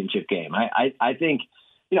championship game. I think,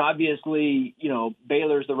 you know, obviously, you know,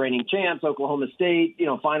 Baylor's the reigning champs. Oklahoma State, you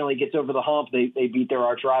know, finally gets over the hump. They beat their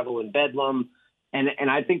arch rival in Bedlam. And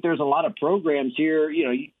I think there's a lot of programs here, you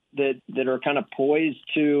know, that are kind of poised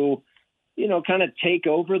to, you know, kind of take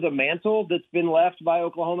over the mantle that's been left by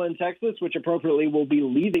Oklahoma and Texas, which appropriately will be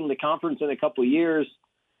leaving the conference in a couple of years.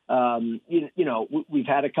 You know, we've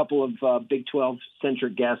had a couple of Big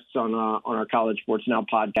 12-centric guests on our College Sports Now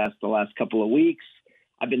podcast the last couple of weeks.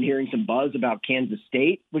 I've been hearing some buzz about Kansas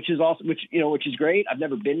State, which is great. I've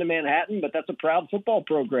never been to Manhattan, but that's a proud football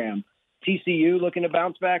program. TCU looking to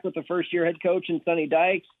bounce back with the first-year head coach in Sonny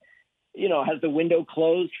Dykes. You know, has the window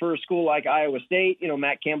closed for a school like Iowa State. You know,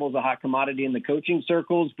 Matt Campbell's a hot commodity in the coaching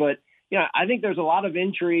circles, but, you know, I think there's a lot of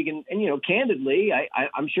intrigue and you know, candidly,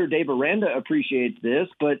 I'm sure Dave Aranda appreciates this,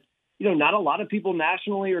 but, you know, not a lot of people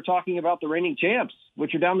nationally are talking about the reigning champs,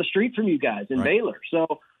 which are down the street from you guys in Baylor. So,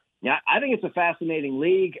 Yeah, I think it's a fascinating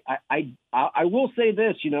league. I will say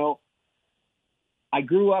this, I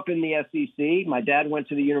grew up in the SEC. My dad went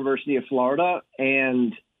to the University of Florida,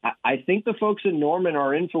 and I think the folks in Norman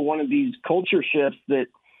are in for one of these culture shifts that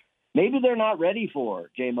maybe they're not ready for,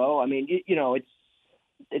 J-Mo. I mean,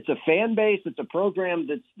 it's a fan base. It's a program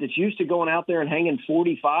that's used to going out there and hanging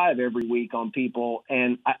 45 every week on people.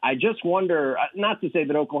 And I just wonder, not to say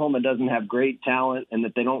that Oklahoma doesn't have great talent and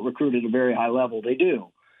that they don't recruit at a very high level. They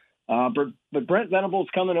do. But Brent Venables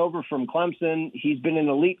coming over from Clemson, he's been an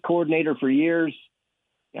elite coordinator for years.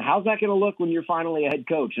 How's that going to look when you're finally a head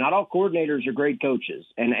coach? Not all coordinators are great coaches.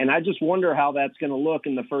 And I just wonder how that's going to look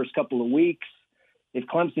in the first couple of weeks if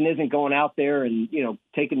Clemson isn't going out there and,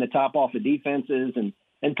 taking the top off of defenses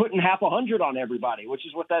and putting half 100 on everybody, which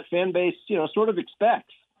is what that fan base, sort of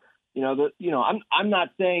expects. I'm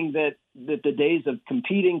not saying that the days of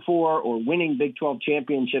competing for or winning Big 12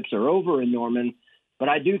 championships are over in Norman, but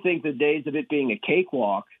I do think the days of it being a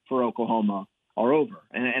cakewalk for Oklahoma are over.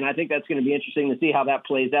 And I think that's going to be interesting to see how that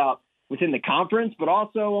plays out within the conference, but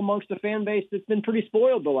also amongst a fan base that's been pretty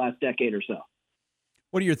spoiled the last decade or so.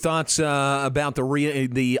 What are your thoughts about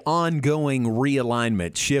the ongoing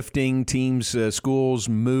realignment, shifting teams, schools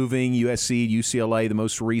moving, USC, UCLA, the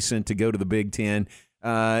most recent to go to the Big Ten?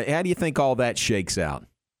 How do you think all that shakes out?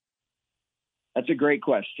 That's a great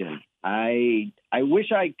question. I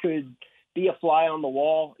wish I could be a fly on the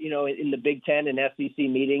wall, in the Big Ten and SEC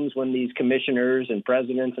meetings when these commissioners and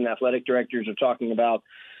presidents and athletic directors are talking about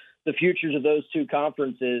the futures of those two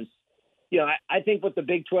conferences. I think what the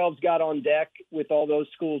Big 12's got on deck with all those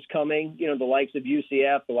schools coming, the likes of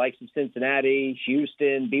UCF, the likes of Cincinnati,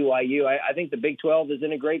 Houston, BYU, I think the Big 12 is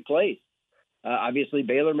in a great place. Obviously,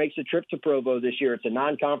 Baylor makes a trip to Provo this year. It's a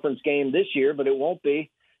non-conference game this year, but it won't be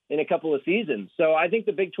in a couple of seasons. So I think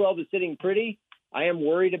the Big 12 is sitting pretty. I am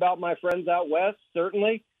worried about my friends out west,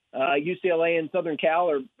 certainly. UCLA and Southern Cal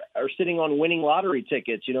are sitting on winning lottery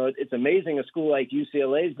tickets. It's amazing a school like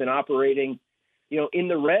UCLA has been operating, in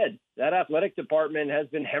the red. That athletic department has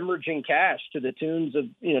been hemorrhaging cash to the tune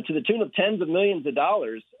of tens of millions of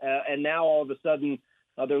dollars. And now all of a sudden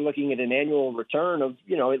they're looking at an annual return of,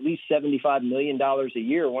 at least $75 million a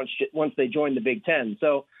year once they join the Big Ten.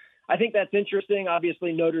 So I think that's interesting.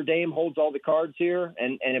 Obviously, Notre Dame holds all the cards here.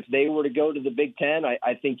 And if they were to go to the Big Ten,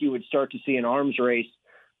 I think you would start to see an arms race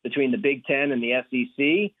between the Big Ten and the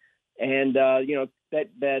SEC. And,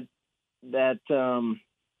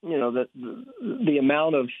 the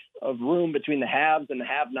amount of room between the haves and the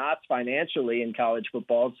have-nots financially in college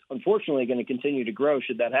football is unfortunately going to continue to grow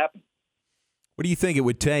should that happen. What do you think it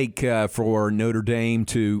would take for Notre Dame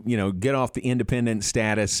to, get off the independent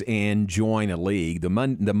status and join a league? The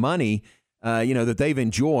money, that they've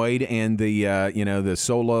enjoyed, and the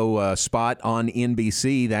solo spot on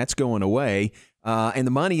NBC, that's going away, and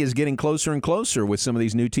the money is getting closer and closer with some of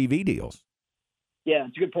these new TV deals. Yeah,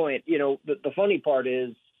 it's a good point. The funny part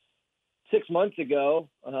is 6 months ago,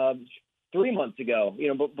 3 months ago,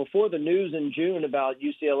 but before the news in June about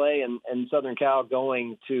UCLA and Southern Cal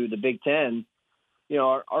going to the Big Ten,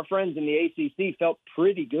 our friends in the ACC felt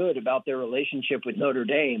pretty good about their relationship with Notre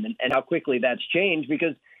Dame and how quickly that's changed,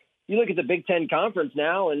 because you look at the Big Ten Conference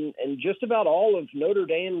now and just about all of Notre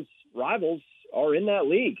Dame's rivals are in that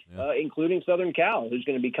league, including Southern Cal, who's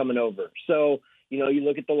going to be coming over. So, you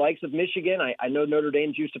look at the likes of Michigan. I know Notre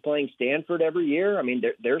Dame's used to playing Stanford every year. I mean,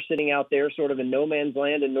 they're sitting out there sort of in no man's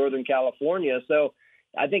land in Northern California. So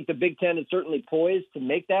I think the Big Ten is certainly poised to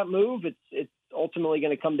make that move. It's ultimately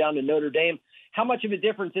going to come down to Notre Dame. How much of a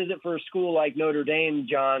difference is it for a school like Notre Dame,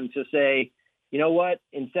 John, to say, you know what,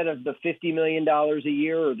 instead of the $50 million a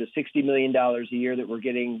year or the $60 million a year that we're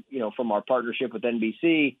getting, from our partnership with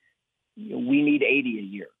NBC, we need 80 a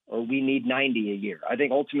year or we need 90 a year. I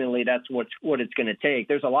think ultimately that's what it's going to take.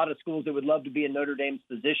 There's a lot of schools that would love to be in Notre Dame's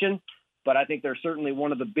position, but I think they're certainly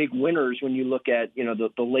one of the big winners when you look at,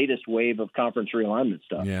 the latest wave of conference realignment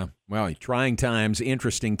stuff. Yeah. Well, trying times,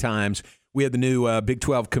 interesting times. We had the new Big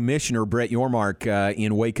 12 commissioner, Brett Yormark,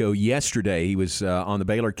 in Waco yesterday. He was on the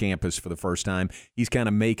Baylor campus for the first time. He's kind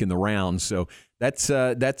of making the rounds. So that's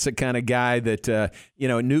a kind of guy that, a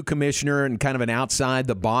new commissioner and kind of an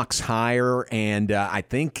outside-the-box hire. And I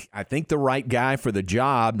think the right guy for the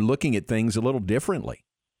job, looking at things a little differently.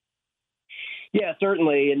 Yeah,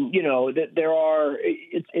 certainly. And,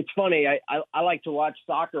 it's funny. I like to watch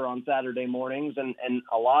soccer on Saturday mornings, and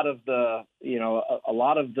a lot of the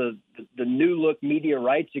new look media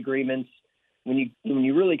rights agreements, when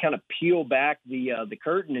you really kind of peel back the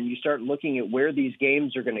curtain and you start looking at where these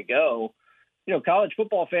games are going to go, college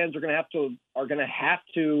football fans are going to have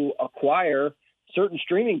to acquire certain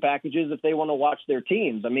streaming packages if they want to watch their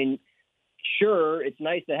teams. I mean, sure, it's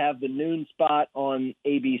nice to have the noon spot on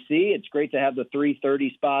ABC. It's great to have the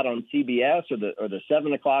 3:30 spot on CBS or the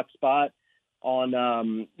 7 o'clock spot on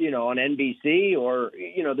on NBC, or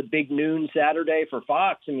the big noon Saturday for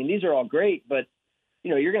Fox. I mean, these are all great, but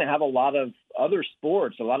you're going to have a lot of other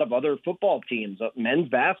sports, a lot of other football teams, men's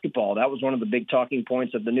basketball. That was one of the big talking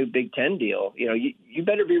points of the new Big Ten deal. You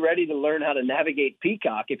better be ready to learn how to navigate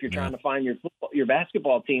Peacock if you're trying to find your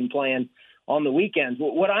basketball team playing on the weekends.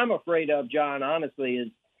 What I'm afraid of, John, honestly, is,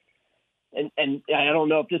 and I don't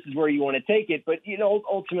know if this is where you want to take it, but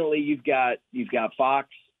ultimately you've got Fox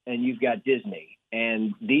and you've got Disney,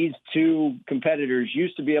 and these two competitors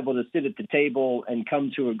used to be able to sit at the table and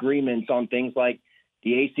come to agreements on things like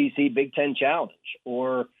the ACC Big Ten Challenge,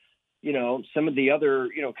 or some of the other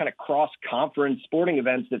kind of cross-conference sporting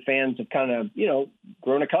events that fans have kind of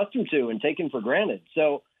grown accustomed to and taken for granted.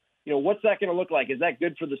 So what's that going to look like? Is that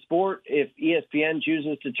good for the sport if ESPN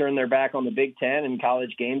chooses to turn their back on the Big Ten and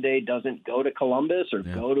College Game Day doesn't go to Columbus or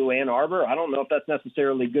go to Ann Arbor? I don't know if that's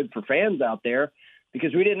necessarily good for fans out there,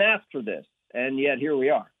 because we didn't ask for this, and yet here we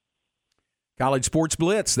are. College Sports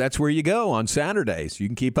Blitz, that's where you go on Saturdays. You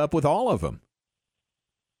can keep up with all of them.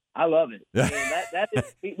 I love it.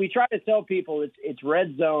 We try to tell people it's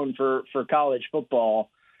red zone for college football.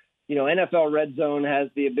 NFL Red Zone has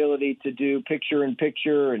the ability to do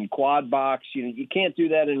picture-in-picture and quad box. You can't do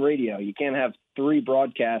that in radio. You can't have 3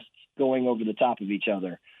 broadcasts going over the top of each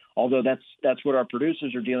other, although that's what our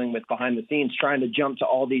producers are dealing with behind the scenes, trying to jump to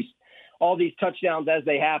all these touchdowns as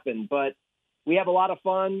they happen. But we have a lot of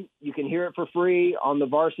fun. You can hear it for free on the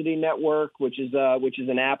Varsity Network, which is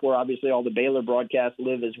an app where obviously all the Baylor broadcasts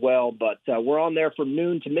live as well. But we're on there from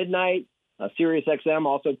noon to midnight. Sirius XM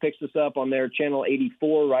also picks us up on their channel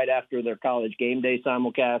 84 right after their College Game Day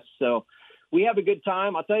simulcast. So we have a good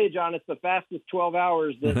time. I'll tell you, John, it's the fastest 12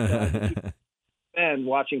 hours that spend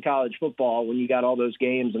watching college football when you got all those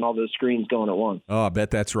games and all those screens going at once. Oh, I bet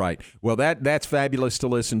that's right. Well, that's fabulous to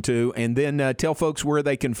listen to. And then tell folks where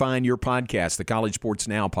they can find your podcast, the College Sports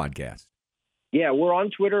Now podcast. Yeah, we're on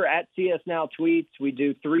Twitter at CS Now Tweets. We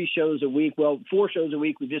do 3 shows a week. Well, 4 shows a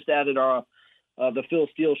week. We just added our the Phil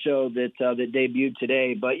Steele show that debuted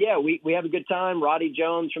today. But, yeah, we have a good time. Roddy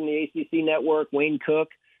Jones from the ACC Network, Wayne Cook,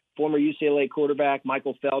 former UCLA quarterback,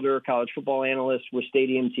 Michael Felder, college football analyst with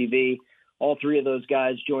Stadium TV. All 3 of those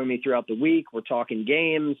guys join me throughout the week. We're talking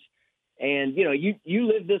games. And, you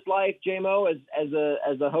live this life, J-Mo, as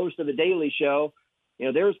a host of a daily show.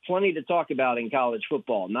 There's plenty to talk about in college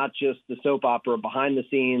football, not just the soap opera behind the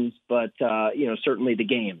scenes, but, certainly the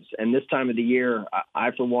games. And this time of the year, I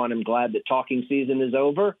for one, am glad that talking season is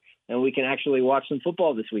over and we can actually watch some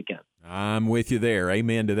football this weekend. I'm with you there.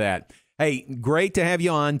 Amen to that. Hey, great to have you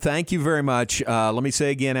on. Thank you very much. Let me say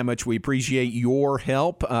again how much we appreciate your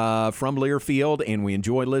help from Learfield, and we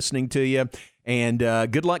enjoy listening to you. And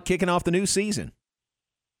good luck kicking off the new season.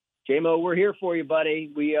 J-Mo, we're here for you,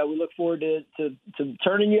 buddy. We look forward to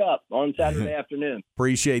turning you up on Saturday afternoon.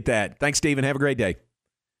 Appreciate that. Thanks, Stephen. Have a great day.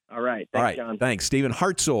 All right. Thanks, John. Thanks. Stephen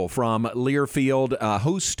Hartzell from Learfield,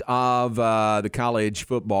 host of the College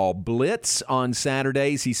Football Blitz on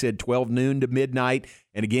Saturdays. He said 12 noon to midnight.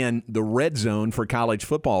 And again, the red zone for college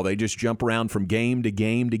football. They just jump around from game to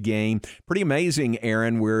game to game. Pretty amazing,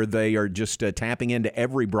 Aaron, where they are just tapping into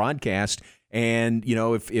every broadcast. And,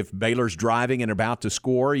 if Baylor's driving and about to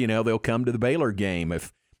score, they'll come to the Baylor game.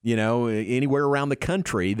 If, anywhere around the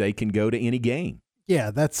country, they can go to any game.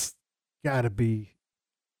 Yeah, that's got to be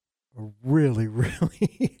a really,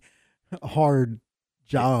 really hard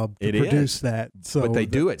job to produce that. So, but they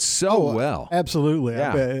do it so well. Absolutely.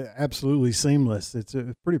 Yeah. Absolutely seamless. It's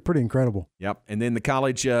pretty incredible. Yep. And then the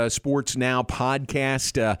College Sports Now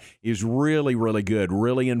podcast is really, really good,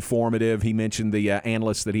 really informative. He mentioned the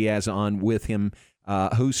analyst that he has on with him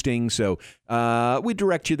hosting. So we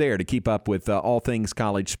direct you there to keep up with all things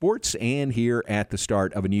college sports and here at the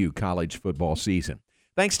start of a new college football season.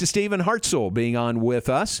 Thanks to Stephen Hartzell being on with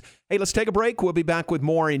us. Hey, let's take a break. We'll be back with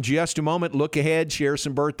more in just a moment. Look ahead, share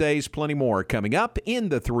some birthdays, plenty more coming up in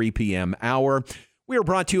the 3 p.m. hour. We are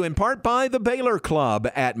brought to you in part by the Baylor Club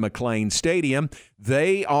at McLean Stadium.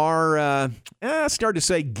 They are, start to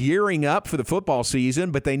say, gearing up for the football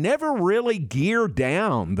season, but they never really gear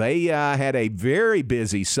down. They had a very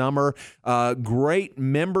busy summer, great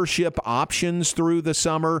membership options through the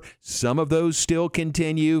summer. Some of those still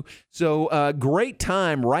continue. So great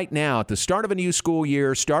time right now at the start of a new school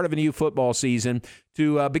year, start of a new football season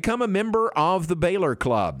to become a member of the Baylor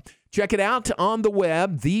Club. Check it out on the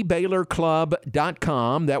web,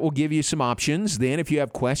 thebaylorclub.com. That will give you some options. Then if you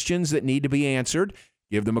have questions that need to be answered,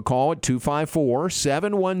 give them a call at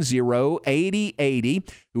 254-710-8080.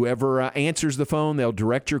 Whoever answers the phone, they'll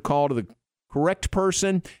direct your call to the correct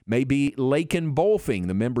person may be Lakin Bolfing,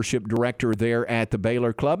 the membership director there at the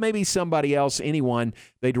Baylor Club. Maybe somebody else, anyone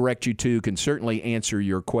they direct you to can certainly answer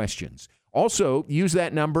your questions. Also, use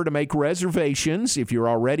that number to make reservations if you're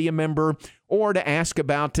already a member or to ask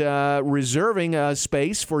about reserving a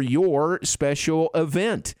space for your special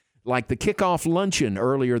event, like the kickoff luncheon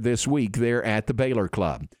earlier this week there at the Baylor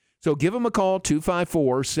Club. So give them a call,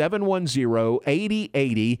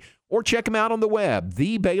 254-710-8080, or check them out on the web,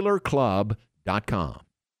 thebaylorclub.com.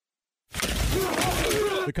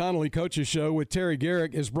 The Connolly Coaches Show with Terry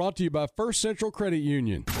Garrick is brought to you by First Central Credit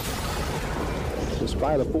Union.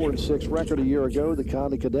 Despite a 4-6 record a year ago, the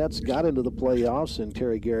Conley Cadets got into the playoffs in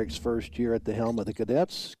Terry Garrick's first year at the helm of the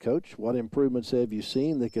Cadets. Coach, what improvements have you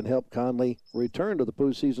seen that can help Conley return to the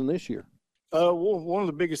postseason this year? Well, one of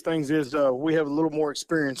the biggest things is we have a little more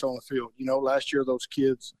experience on the field. You know, last year those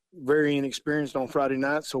kids very inexperienced on Friday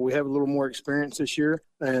night, so we have a little more experience this year.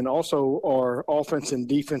 And also our offense and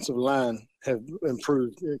defensive line have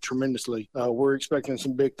improved tremendously. We're expecting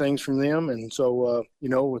some big things from them. And so, you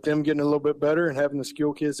know, with them getting a little bit better and having the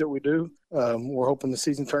skill kids that we do, we're hoping the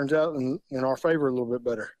season turns out in our favor a little bit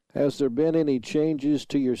better. Has there been any changes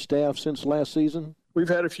to your staff since last season? We've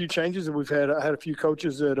had a few changes, and I had a few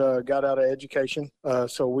coaches that got out of education.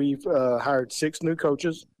 So we've hired 6 new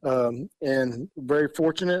coaches, and very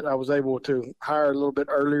fortunate I was able to hire a little bit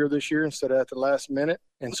earlier this year instead of at the last minute.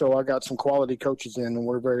 And so I got some quality coaches in, and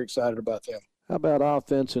we're very excited about them. How about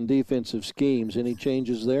offense and defensive schemes? Any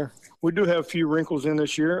changes there? We do have a few wrinkles in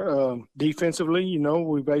this year. Defensively, you know,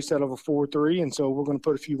 we based out of a 4-3, and so we're going to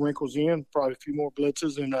put a few wrinkles in, probably a few more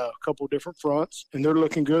blitzes and a couple of different fronts. And they're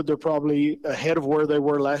looking good. They're probably ahead of where they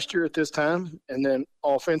were last year at this time. And then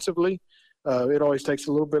offensively, it always takes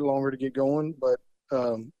a little bit longer to get going, but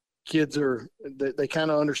kids they kind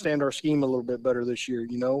of understand our scheme a little bit better this year.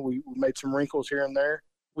 You know, we made some wrinkles here and there.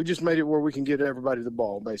 We just made it where we can get everybody the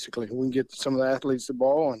ball, basically. We can get some of the athletes the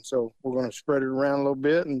ball, and so we're going to spread it around a little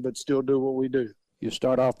bit but still do what we do. You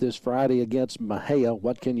start off this Friday against Mexia.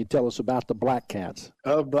 What can you tell us about the Black Cats?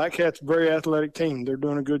 Black Cats, very athletic team. They're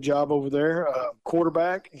doing a good job over there.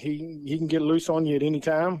 Quarterback, he can get loose on you at any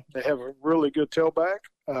time. They have a really good tailback.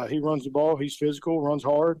 He runs the ball. He's physical, runs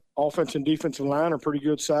hard. Offense and defensive line are pretty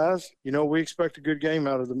good size. You know, we expect a good game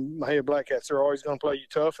out of the Mexia Black Cats. They're always going to play you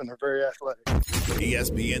tough, and they're very athletic.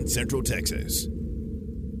 ESPN Central Texas.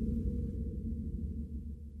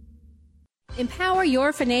 Empower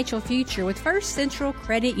your financial future with First Central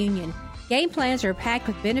Credit Union. Game plans are packed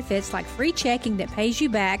with benefits like free checking that pays you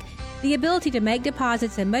back, the ability to make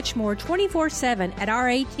deposits, and much more 24/7 at our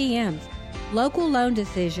ATMs. Local loan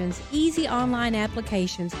decisions, easy online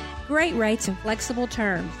applications, great rates and flexible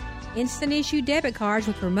terms, instant issue debit cards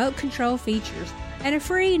with remote control features, and a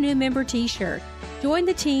free new member t-shirt. Join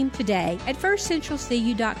the team today at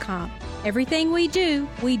firstcentralcu.com. Everything we do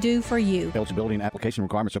for you. Eligibility and application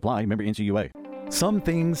requirements apply. Member NCUA. Some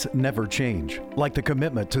things never change, like the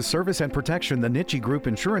commitment to service and protection the Nichi Group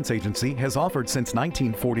Insurance Agency has offered since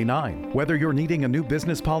 1949. Whether you're needing a new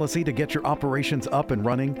business policy to get your operations up and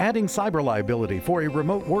running, adding cyber liability for a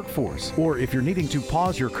remote workforce, or if you're needing to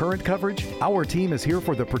pause your current coverage, our team is here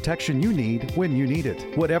for the protection you need when you need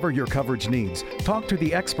it. Whatever your coverage needs, talk to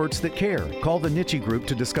the experts that care. Call the Nichi Group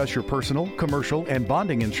to discuss your personal, commercial, and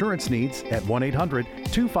bonding insurance needs at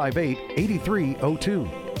 1-800-258-8302.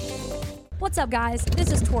 What's up, guys?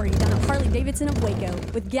 This is Tori down at Harley-Davidson of Waco.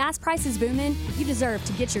 With gas prices booming, you deserve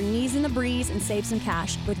to get your knees in the breeze and save some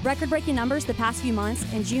cash. With record-breaking numbers the past few months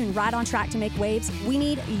and June right on track to make waves, we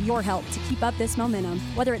need your help to keep up this momentum.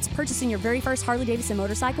 Whether it's purchasing your very first Harley-Davidson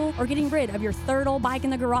motorcycle or getting rid of your third old bike in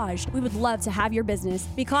the garage, we would love to have your business.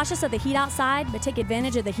 Be cautious of the heat outside, but take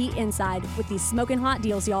advantage of the heat inside with these smoking hot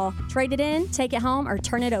deals, y'all. Trade it in, take it home, or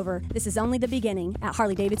turn it over. This is only the beginning at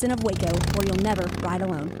Harley-Davidson of Waco, where you'll never ride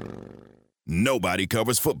alone. Nobody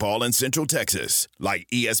covers football in Central Texas like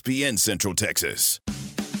ESPN Central Texas.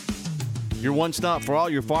 Your one stop for all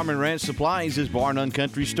your farm and ranch supplies is Bar None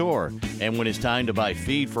Country Store. And when it's time to buy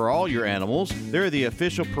feed for all your animals, they're the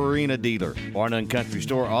official Purina dealer. Bar None Country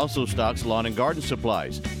Store also stocks lawn and garden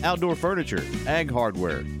supplies, outdoor furniture, ag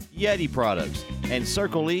hardware, Yeti products, and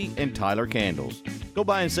Circle E and Tyler candles. Go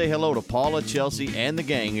by and say hello to Paula, Chelsea, and the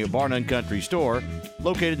gang at Bar None Country Store,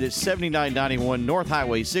 located at 7991 North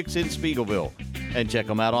Highway 6 in Spiegelville. And check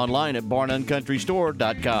them out online at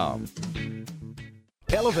barnuncountrystore.com.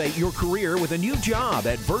 Elevate your career with a new job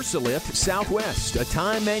at VersaLift Southwest, a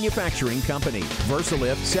time manufacturing company.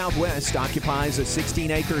 VersaLift Southwest occupies a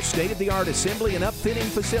 16-acre state-of-the-art assembly and upfitting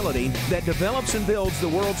facility that develops and builds the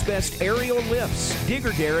world's best aerial lifts,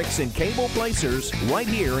 digger derricks, and cable placers right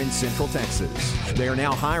here in Central Texas. They are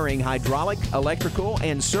now hiring hydraulic, electrical,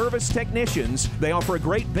 and service technicians. They offer a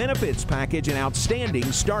great benefits package and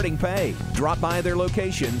outstanding starting pay. Drop by their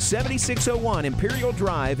location, 7601 Imperial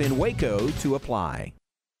Drive in Waco, to apply.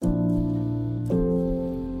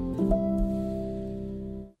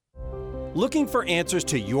 Looking for answers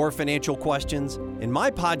to your financial questions? In my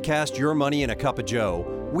podcast, Your Money in a Cup of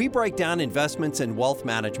Joe, we break down investments and wealth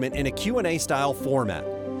management in a Q&A style format.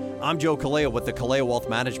 I'm Joe Kaleo with the Kaleo Wealth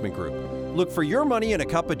Management Group. Look for Your Money in a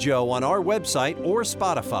Cup of Joe on our website or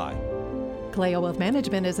Spotify. Kaleo Wealth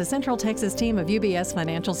Management is a Central Texas team of UBS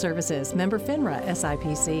Financial Services, member FINRA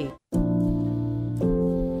SIPC.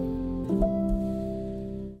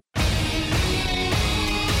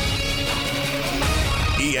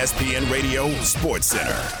 ESPN Radio Sports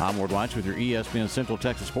Center. I'm Ward Weitz with your ESPN Central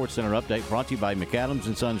Texas Sports Center update, brought to you by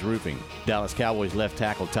McAdams & Sons Roofing. Dallas Cowboys left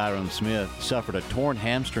tackle Tyron Smith suffered a torn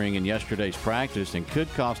hamstring in yesterday's practice and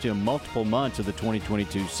could cost him multiple months of the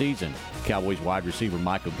 2022 season. Cowboys wide receiver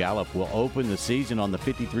Michael Gallup will open the season on the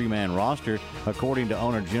 53-man roster. According to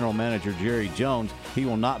owner General Manager Jerry Jones, he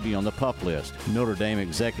will not be on the PUP list. Notre Dame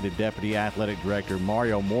Executive Deputy Athletic Director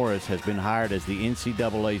Mario Morris has been hired as the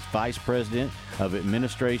NCAA's Vice President of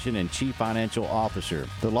Administration and Chief Financial Officer.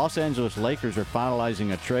 The Los Angeles Lakers are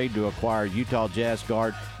finalizing a trade to acquire Utah Jazz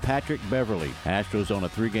guard Patrick Beverley. Astros on a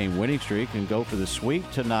 3-game winning streak and go for the sweep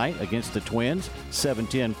tonight against the Twins,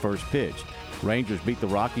 7-10 first pitch. Rangers beat the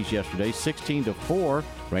Rockies yesterday 16-4.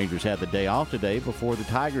 Rangers had the day off today before the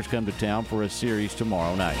Tigers come to town for a series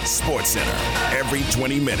tomorrow night. Sports Center, every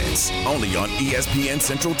 20 minutes, only on ESPN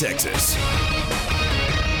Central Texas.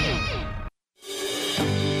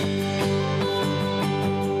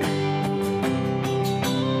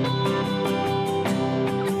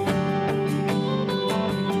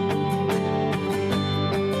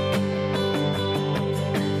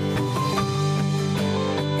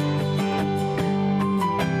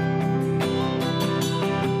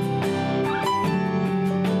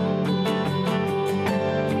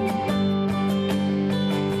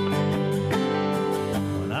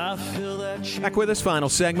 Back with us, final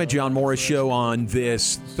segment, John Morris Show on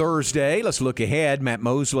this Thursday. Let's look ahead. Matt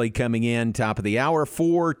Mosley coming in, top of the hour,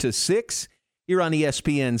 4 to 6, here on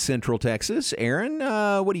ESPN Central Texas. Aaron,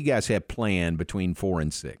 what do you guys have planned between 4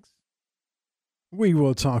 and 6? We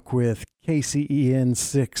will talk with KCEN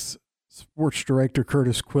 6 Sports Director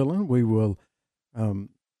Curtis Quillen. We will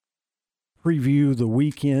preview the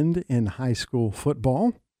weekend in high school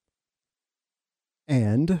football.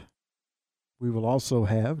 And we will also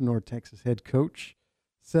have North Texas head coach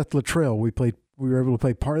Seth Luttrell. We were able to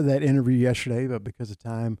play part of that interview yesterday, but because of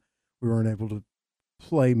time, we weren't able to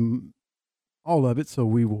play all of it. So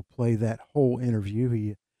we will play that whole interview.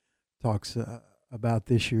 He talks about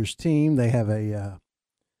this year's team. They have a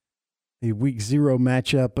week 0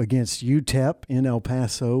 matchup against UTEP in El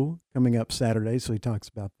Paso coming up Saturday. So he talks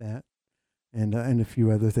about that and a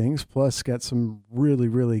few other things. Plus, got some really,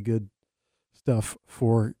 really good stuff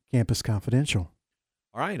for Campus Confidential.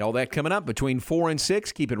 All right, all that coming up between 4 and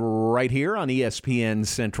 6. Keep it right here on ESPN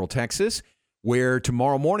Central Texas, where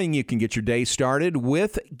tomorrow morning you can get your day started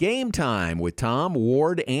with Game Time with Tom,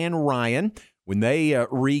 Ward, and Ryan. When they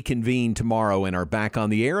reconvene tomorrow and are back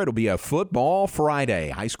on the air, it'll be a football Friday,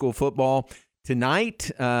 high school football.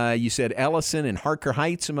 Tonight, you said Ellison and Harker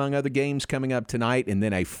Heights, among other games coming up tonight, and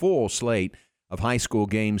then a full slate of high school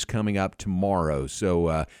games coming up tomorrow.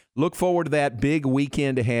 So look forward to that big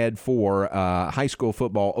weekend ahead for high school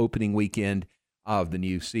football opening weekend of the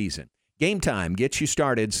new season. Game Time gets you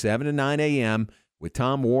started 7 to 9 a.m. with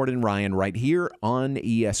Tom, Ward, and Ryan right here on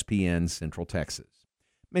ESPN Central Texas.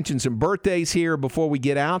 Mention some birthdays here before we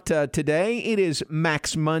get out today. It is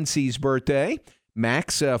Max Muncy's birthday.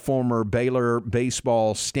 Max, former Baylor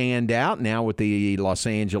baseball standout, now with the Los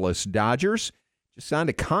Angeles Dodgers. Just signed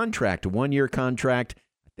a contract, a 1-year contract.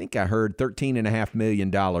 I think I heard $13.5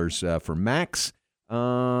 million for Max.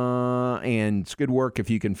 And it's good work if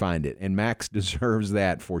you can find it. And Max deserves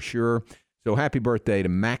that for sure. So happy birthday to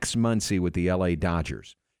Max Muncy with the L.A.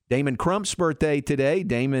 Dodgers. Damon Crump's birthday today.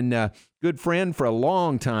 Damon, good friend for a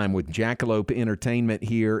long time with Jackalope Entertainment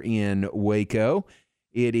here in Waco.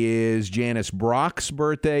 It is Janice Brock's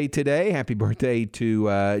birthday today. Happy birthday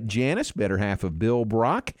to Janice, better half of Bill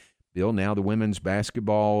Brock. Bill, now the women's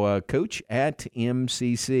basketball coach at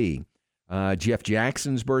MCC. Jeff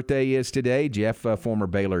Jackson's birthday is today. Jeff, former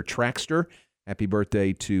Baylor trackster. Happy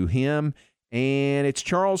birthday to him. and it's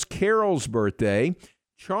Charles Carroll's birthday.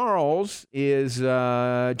 Charles is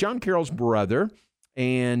John Carroll's brother,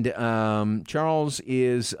 and Charles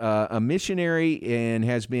is a missionary and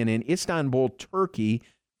has been in Istanbul, Turkey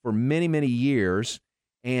for many, many years,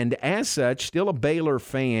 and as such, still a Baylor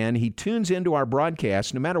fan. He tunes into our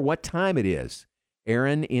broadcast no matter what time it is.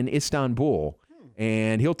 Aaron in Istanbul,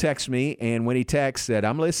 and he'll text me, and when he texts that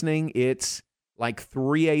I'm listening, it's like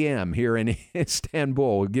 3 a.m. here in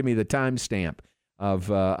Istanbul. He'll give me the timestamp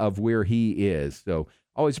of where he is. So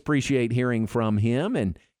always appreciate hearing from him,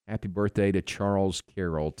 and happy birthday to Charles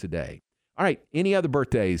Carroll today. All right, any other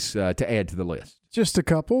birthdays to add to the list? Just a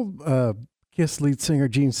couple. KISS lead singer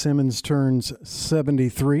Gene Simmons turns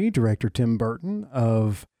 73. Director Tim Burton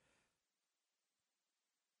of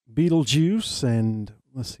Beetlejuice, and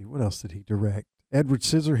let's see, what else did he direct? Edward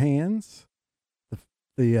Scissorhands,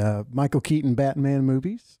 the Michael Keaton Batman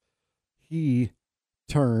movies. He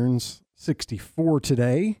turns 64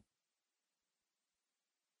 today.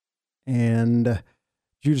 And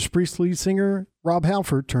Judas Priest lead singer Rob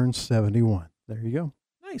Halford turns 71. There you go.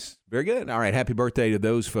 Nice. Very good. All right. Happy birthday to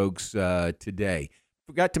those folks today.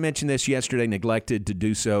 Forgot to mention this yesterday, neglected to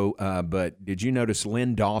do so, but did you notice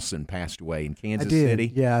Lynn Dawson passed away in Kansas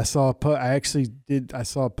City? Yeah, I saw I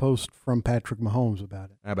saw a post from Patrick Mahomes about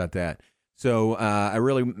it. How about that? So I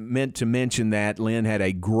really meant to mention that Lynn had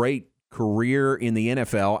a great career in the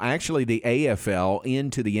NFL, actually the AFL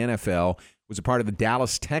into the NFL, was a part of the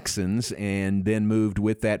Dallas Texans, and then moved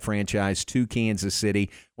with that franchise to Kansas City.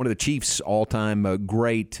 One of the Chiefs' all-time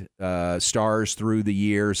great stars through the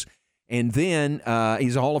years. And then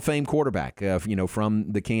he's a Hall of Fame quarterback,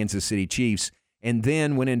 from the Kansas City Chiefs. And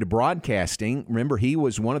then went into broadcasting. Remember, he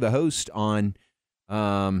was one of the hosts on,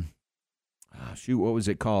 what was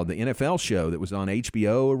it called? The NFL show that was on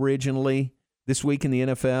HBO originally. This Week in the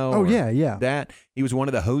NFL. Oh, yeah. That. He was one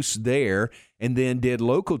of the hosts there, and then did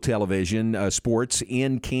local television sports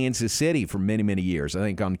in Kansas City for many, many years, I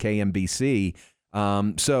think on KMBC.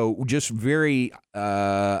 So just very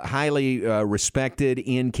highly respected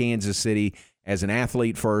in Kansas City as an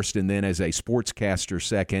athlete first, and then as a sportscaster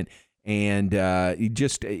second. And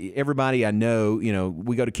just everybody I know,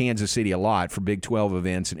 we go to Kansas City a lot for Big 12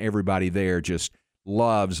 events, and everybody there just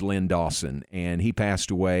loves Lynn Dawson. And he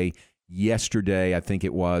passed away yesterday, I think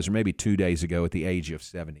it was, or maybe 2 days ago at the age of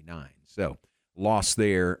 79. So lost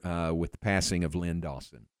there with the passing of Lynn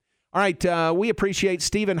Dawson. All right, we appreciate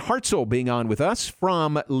Stephen Hartzell being on with us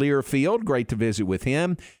from Learfield. Great to visit with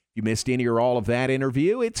him. If you missed any or all of that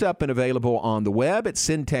interview, it's up and available on the web at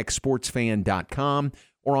syntechsportsfan.com,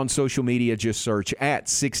 or on social media, just search at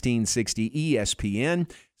 1660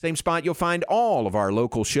 ESPN. Same spot you'll find all of our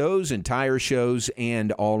local shows, entire shows,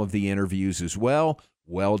 and all of the interviews as well.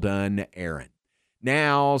 Well done, Aaron.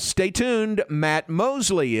 Now, stay tuned. Matt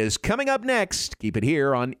Mosley is coming up next. Keep it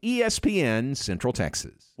here on ESPN Central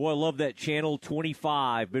Texas. Boy, I love that Channel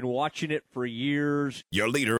 25. Been watching it for years. Your leader